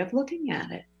way of looking at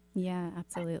it. Yeah,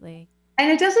 absolutely.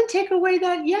 And it doesn't take away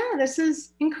that, yeah, this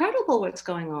is incredible what's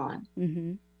going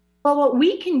on. But what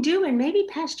we can do, and maybe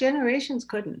past generations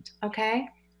couldn't, okay?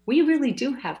 We really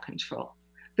do have control.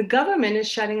 The government is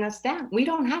shutting us down. We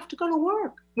don't have to go to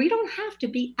work. We don't have to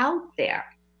be out there.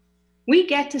 We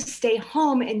get to stay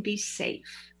home and be safe.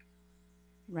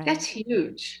 Right. That's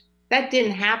huge. That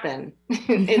didn't happen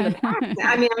in the past.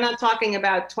 I mean, I'm not talking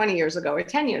about 20 years ago or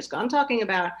 10 years ago. I'm talking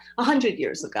about 100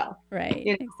 years ago. Right,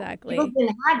 You know, exactly. People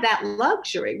didn't have that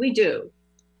luxury. We do.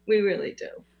 We really do.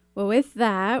 Well, with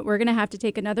that, we're going to have to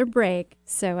take another break.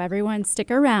 So everyone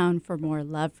stick around for more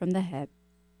Love from the Hip.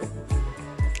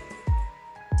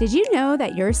 Did you know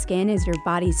that your skin is your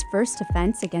body's first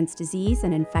defense against disease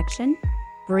and infection?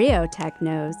 Briotech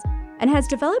knows and has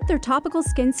developed their topical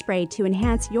skin spray to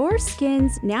enhance your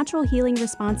skin's natural healing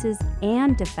responses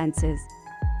and defenses.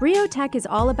 Briotech is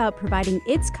all about providing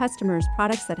its customers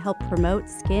products that help promote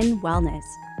skin wellness.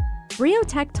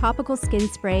 Briotech Topical Skin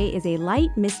Spray is a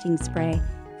light misting spray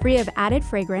free of added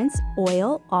fragrance,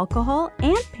 oil, alcohol,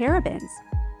 and parabens.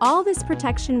 All this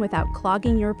protection without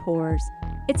clogging your pores.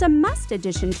 It's a must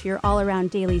addition to your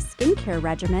all-around daily skincare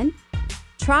regimen.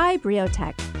 Try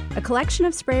Briotech, a collection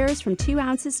of sprayers from 2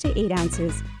 ounces to 8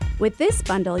 ounces. With this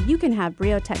bundle, you can have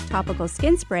Briotech Topical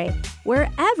Skin Spray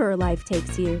wherever life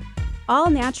takes you.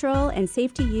 All natural and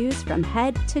safe to use from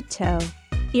head to toe.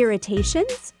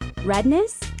 Irritations?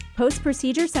 Redness?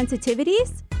 Post-procedure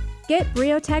sensitivities? Get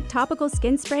Briotech Topical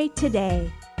Skin Spray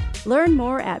today. Learn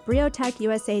more at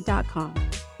briotechusa.com.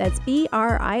 That's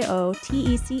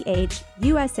BRIOTECH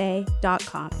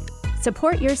USA.com.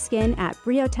 Support your skin at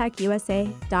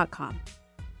briotechusa.com.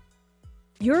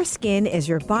 Your skin is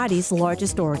your body's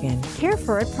largest organ. Care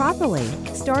for it properly,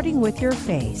 starting with your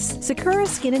face. Sakura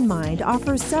Skin and Mind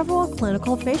offers several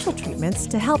clinical facial treatments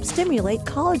to help stimulate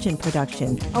collagen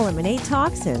production, eliminate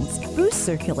toxins, boost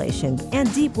circulation,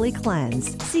 and deeply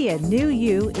cleanse. See a new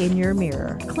you in your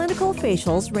mirror. Clinical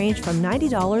facials range from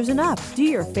 $90 and up. Do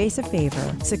your face a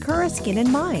favor. Sakura Skin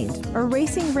and Mind,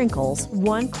 erasing wrinkles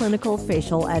one clinical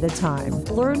facial at a time.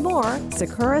 Learn more,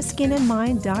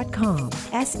 sakuraskinandmind.com.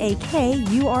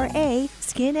 SAKURA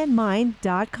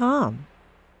skinandmind.com.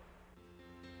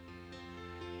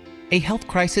 A health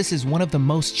crisis is one of the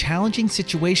most challenging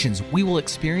situations we will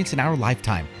experience in our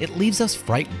lifetime. It leaves us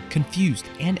frightened, confused,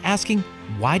 and asking,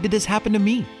 why did this happen to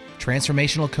me?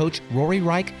 Transformational coach Rory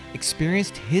Reich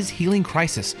experienced his healing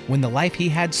crisis when the life he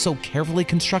had so carefully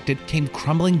constructed came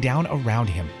crumbling down around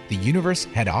him. The universe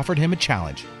had offered him a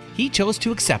challenge. He chose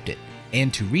to accept it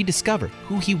and to rediscover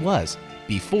who he was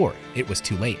before it was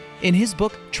too late. In his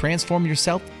book, Transform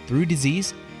Yourself Through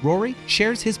Disease, Rory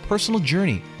shares his personal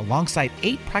journey alongside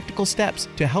 8 practical steps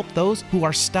to help those who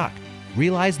are stuck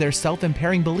realize their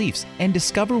self-impairing beliefs and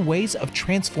discover ways of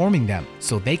transforming them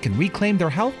so they can reclaim their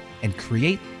health and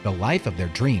create the life of their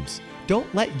dreams.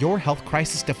 Don't let your health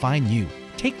crisis define you.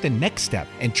 Take the next step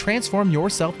and transform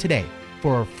yourself today.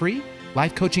 For a free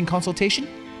life coaching consultation,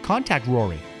 contact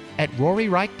Rory at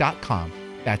roryreich.com.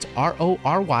 That's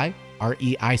RORYREICH.com.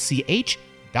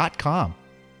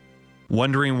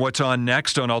 Wondering what's on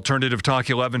next on Alternative Talk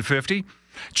 1150?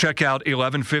 Check out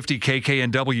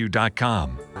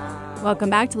 1150kknw.com.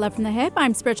 Welcome back to Love from the Hip.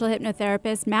 I'm spiritual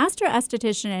hypnotherapist, master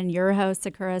esthetician, and your host,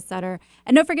 Sakura Sutter.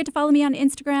 And don't forget to follow me on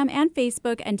Instagram and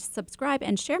Facebook, and to subscribe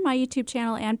and share my YouTube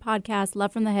channel and podcast,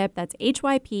 Love from the Hip. That's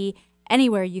HYP,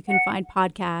 anywhere you can find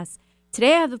podcasts.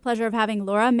 Today, I have the pleasure of having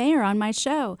Laura Mayer on my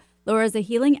show. Laura is a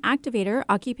healing activator,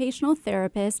 occupational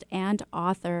therapist, and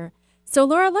author. So,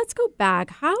 Laura, let's go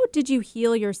back. How did you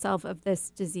heal yourself of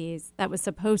this disease that was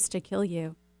supposed to kill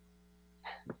you?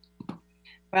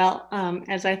 Well,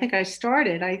 as I think I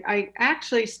started, I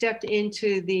actually stepped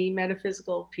into the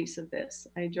metaphysical piece of this.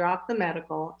 I dropped the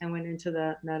medical and went into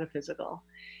the metaphysical.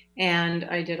 And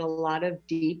I did a lot of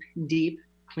deep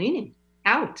cleaning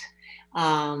out.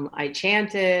 I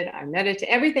chanted, I meditated,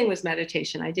 everything was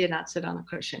meditation. I did not sit on a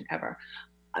cushion ever.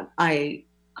 I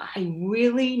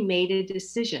really made a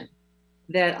decision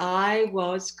that I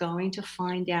was going to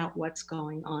find out what's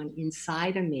going on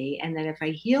inside of me. And that if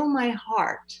I heal my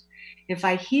heart, if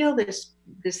I heal this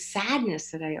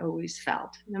sadness that I always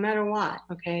felt, no matter what,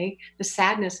 okay, the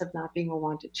sadness of not being a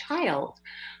wanted child,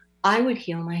 I would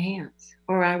heal my hands,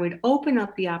 or I would open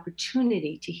up the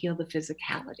opportunity to heal the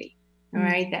physicality. All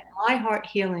right, that my heart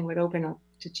healing would open up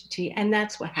to, and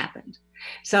that's what happened.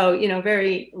 So,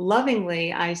 very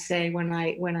lovingly, I say when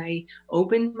I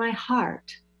opened my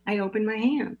heart, I opened my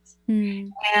hands.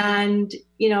 And,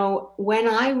 when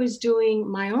I was doing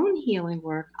my own healing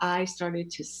work, I started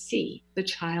to see the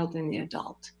child and the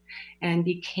adult and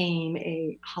became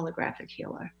a holographic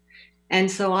healer. And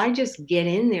so I just get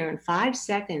in there in 5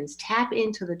 seconds, tap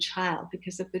into the child,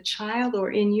 because if the child,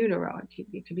 or in utero,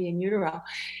 it could be in utero,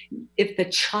 if the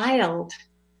child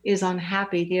is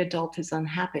unhappy, the adult is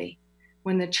unhappy.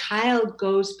 When the child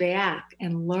goes back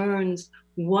and learns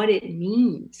what it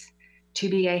means to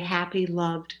be a happy,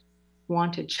 loved,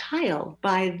 wanted child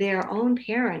by their own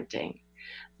parenting,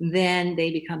 then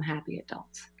they become happy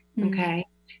adults. Okay.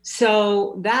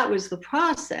 So that was the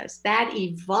process that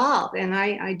evolved, and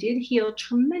I did heal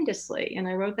tremendously. And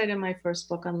I wrote that in my first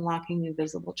book, Unlocking the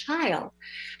Invisible Child.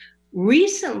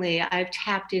 Recently, I've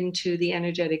tapped into the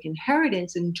energetic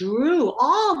inheritance and drew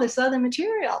all this other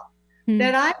material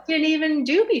that I didn't even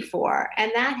do before.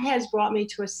 And that has brought me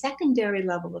to a secondary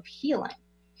level of healing.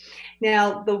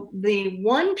 Now, the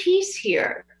one piece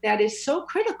here that is so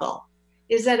critical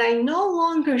is that I no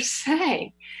longer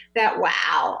say that,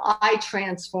 wow, I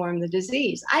transformed the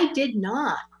disease. I did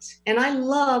not. And I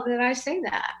love that I say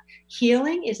that.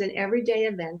 Healing is an everyday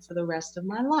event for the rest of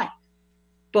my life,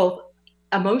 both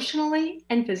emotionally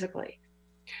and physically.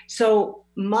 So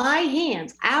my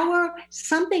hands,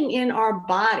 something in our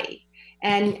body,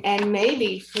 and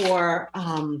maybe for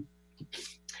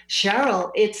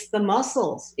Cheryl, it's the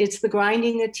muscles, it's the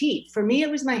grinding the teeth. For me,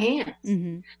 it was my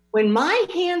hands. When my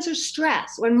hands are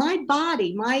stressed, when my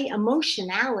body, my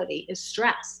emotionality is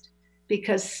stressed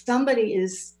because somebody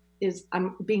is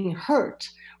I'm being hurt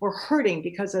or hurting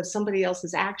because of somebody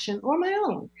else's action or my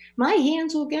own, my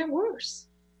hands will get worse.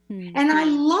 And I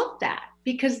love that,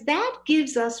 because that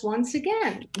gives us, once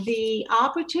again, the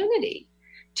opportunity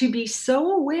to be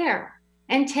so aware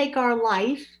and take our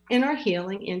life and our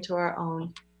healing into our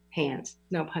own hands,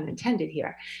 no pun intended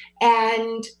here.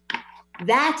 And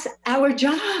that's our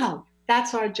job.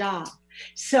 That's our job.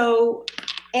 So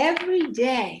every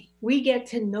day we get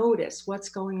to notice what's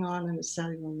going on the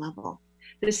cellular level.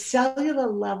 The cellular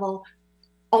level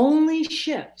only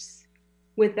shifts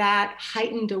with that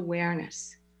heightened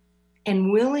awareness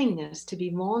and willingness to be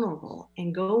vulnerable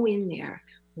and go in there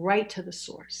right to the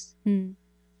source.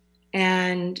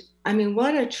 And I mean,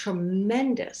 what a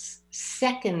tremendous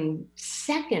second,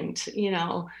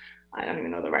 I don't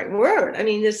even know the right word. I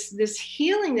mean, this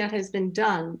healing that has been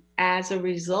done as a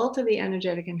result of the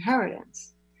energetic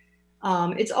inheritance.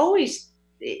 It's always,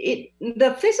 the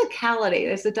physicality,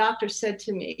 as the doctor said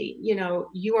to me,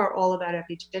 you are all about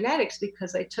epigenetics,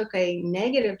 because I took a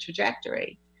negative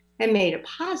trajectory and made it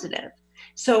positive.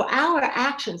 So our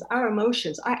actions, our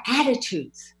emotions, our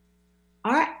attitude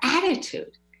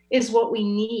is what we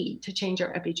need to change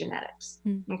our epigenetics.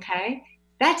 Okay?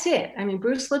 That's it. I mean,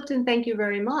 Bruce Lipton, thank you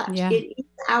very much. Yeah. It is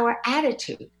our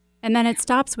attitude. And then it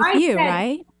stops with you,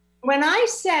 right? When I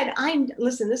said,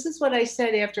 listen, this is what I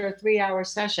said after a 3-hour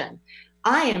session.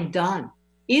 I am done.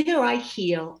 Either I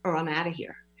heal or I'm out of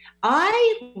here.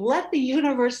 I let the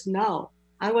universe know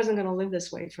I wasn't going to live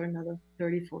this way for another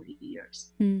 30, 40 years.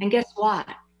 And guess what?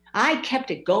 I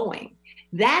kept it going.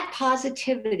 That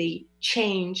positivity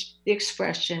changed the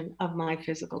expression of my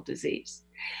physical disease.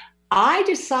 I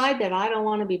decide that I don't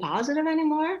want to be positive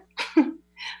anymore.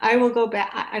 I will go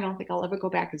back. I don't think I'll ever go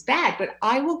back as bad, but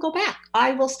I will go back.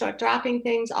 I will start dropping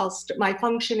things. My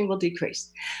functioning will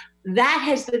decrease. that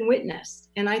has been witnessed.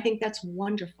 And I think that's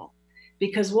wonderful,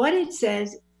 because what it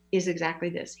says is exactly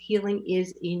this: healing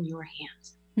is in your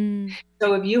hands.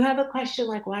 So if you have a question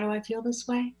like, why do I feel this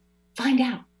way? Find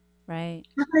out. Right.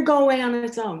 It's not going to go away on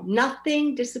its own.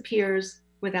 Nothing disappears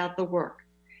without the work.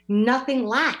 Nothing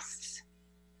lasts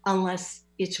unless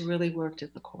it's really worked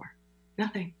at the core.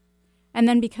 Nothing. And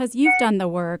then because you've done the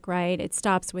work, right, it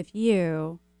stops with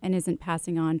you and isn't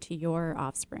passing on to your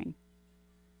offspring.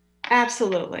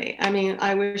 Absolutely. I mean,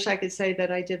 I wish I could say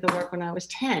that I did the work when I was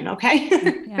 10, okay?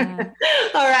 Yeah.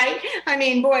 All right. I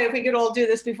mean, boy, if we could all do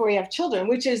this before we have children,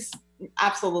 which is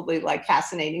absolutely like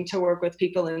fascinating to work with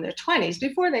people in their 20s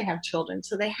before they have children.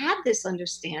 So they have this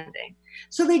understanding.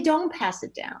 So they don't pass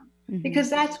it down, because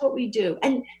that's what we do.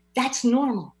 And that's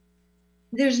normal.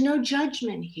 There's no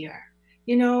judgment here.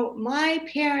 You know, my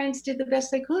parents did the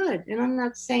best they could. And I'm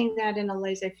not saying that in a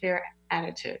laissez-faire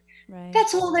attitude. Right.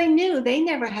 That's all they knew. They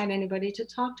never had anybody to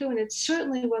talk to. And it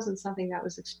certainly wasn't something that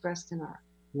was expressed in our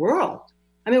world.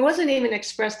 I mean, it wasn't even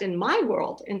expressed in my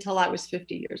world until I was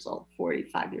 50 years old,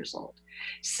 45 years old.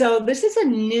 So this is a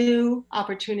new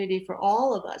opportunity for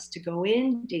all of us to go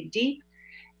in, dig deep,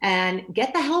 and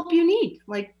get the help you need.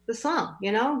 Like the song,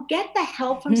 you know, get the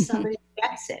help from somebody who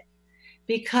gets it.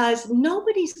 Because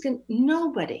nobody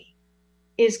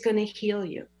is going to heal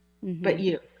you but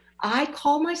you. I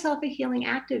call myself a healing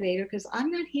activator because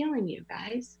I'm not healing you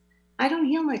guys. I don't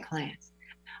heal my clients.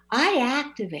 I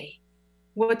activate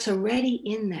what's already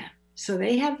in them so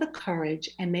they have the courage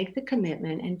and make the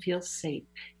commitment and feel safe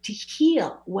to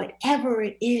heal whatever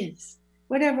it is.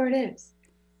 Whatever it is.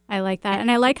 I like that. And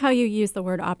I like how you use the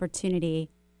word opportunity.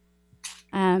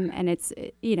 And it's,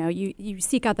 you know, you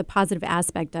seek out the positive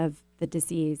aspect of the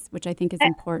disease, which I think is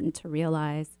important to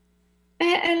realize.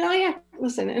 And I have,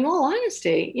 listen, in all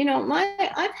honesty, you know,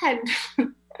 I've had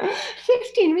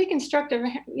 15 reconstructive,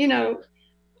 you know,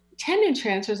 tendon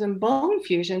transfers and bone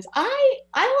fusions. I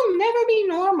will never be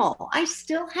normal. I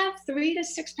still have 3 to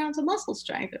 6 pounds of muscle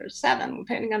strength, or 7,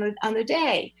 depending on the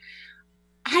day.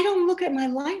 I don't look at my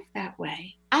life that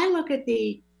way. I look at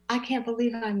I can't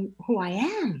believe I'm who I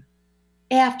am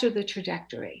after the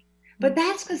trajectory. But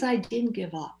that's because I didn't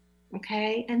give up.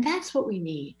 Okay. And that's what we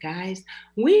need, guys.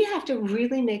 We have to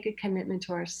really make a commitment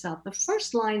to ourselves. The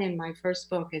first line in my first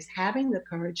book is having the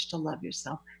courage to love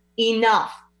yourself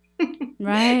enough.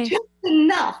 Right. Just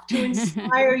enough to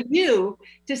inspire you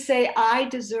to say, I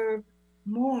deserve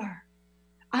more.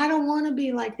 I don't want to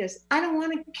be like this. I don't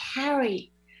want to carry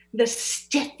the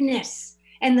stiffness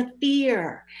and the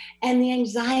fear and the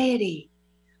anxiety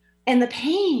and the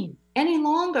pain any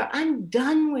longer. I'm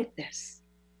done with this.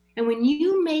 And when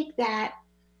you make that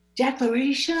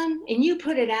declaration and you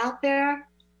put it out there,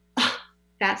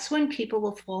 that's when people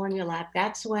will fall in your lap.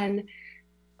 That's when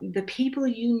the people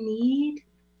you need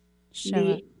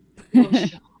show up.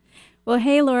 Well,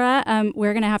 hey, Laura,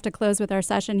 we're going to have to close with our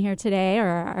session here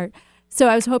today. So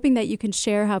I was hoping that you can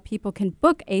share how people can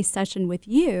book a session with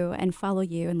you and follow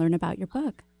you and learn about your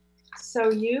book.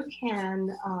 So you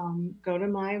can go to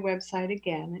my website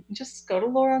again, just go to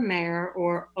Laura Mayer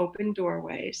or Open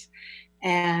Doorways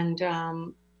and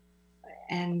you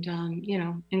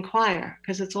know, inquire,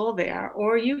 because it's all there.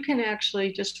 Or you can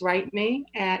actually just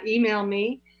email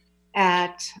me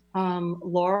at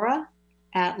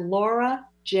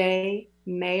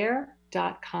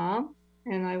laurajmayer.com.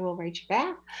 And I will write you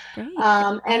back. Great.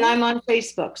 And I'm on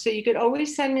Facebook. So you could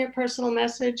always send me a personal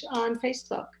message on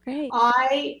Facebook. Great.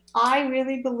 I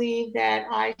really believe that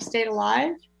I stayed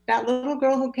alive. That little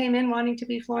girl who came in wanting to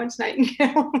be Florence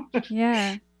Nightingale.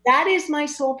 Yeah. That is my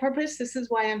sole purpose. This is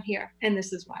why I'm here. And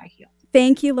this is why I heal.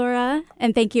 Thank you, Laura.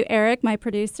 And thank you, Eric, my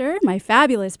producer, my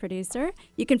fabulous producer.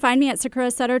 You can find me at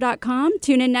sakurasutter.com.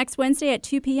 Tune in next Wednesday at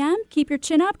 2 p.m. Keep your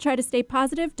chin up. Try to stay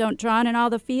positive. Don't drown in all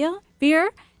the fear.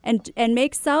 And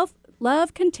make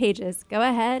self-love contagious. Go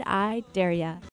ahead, I dare ya.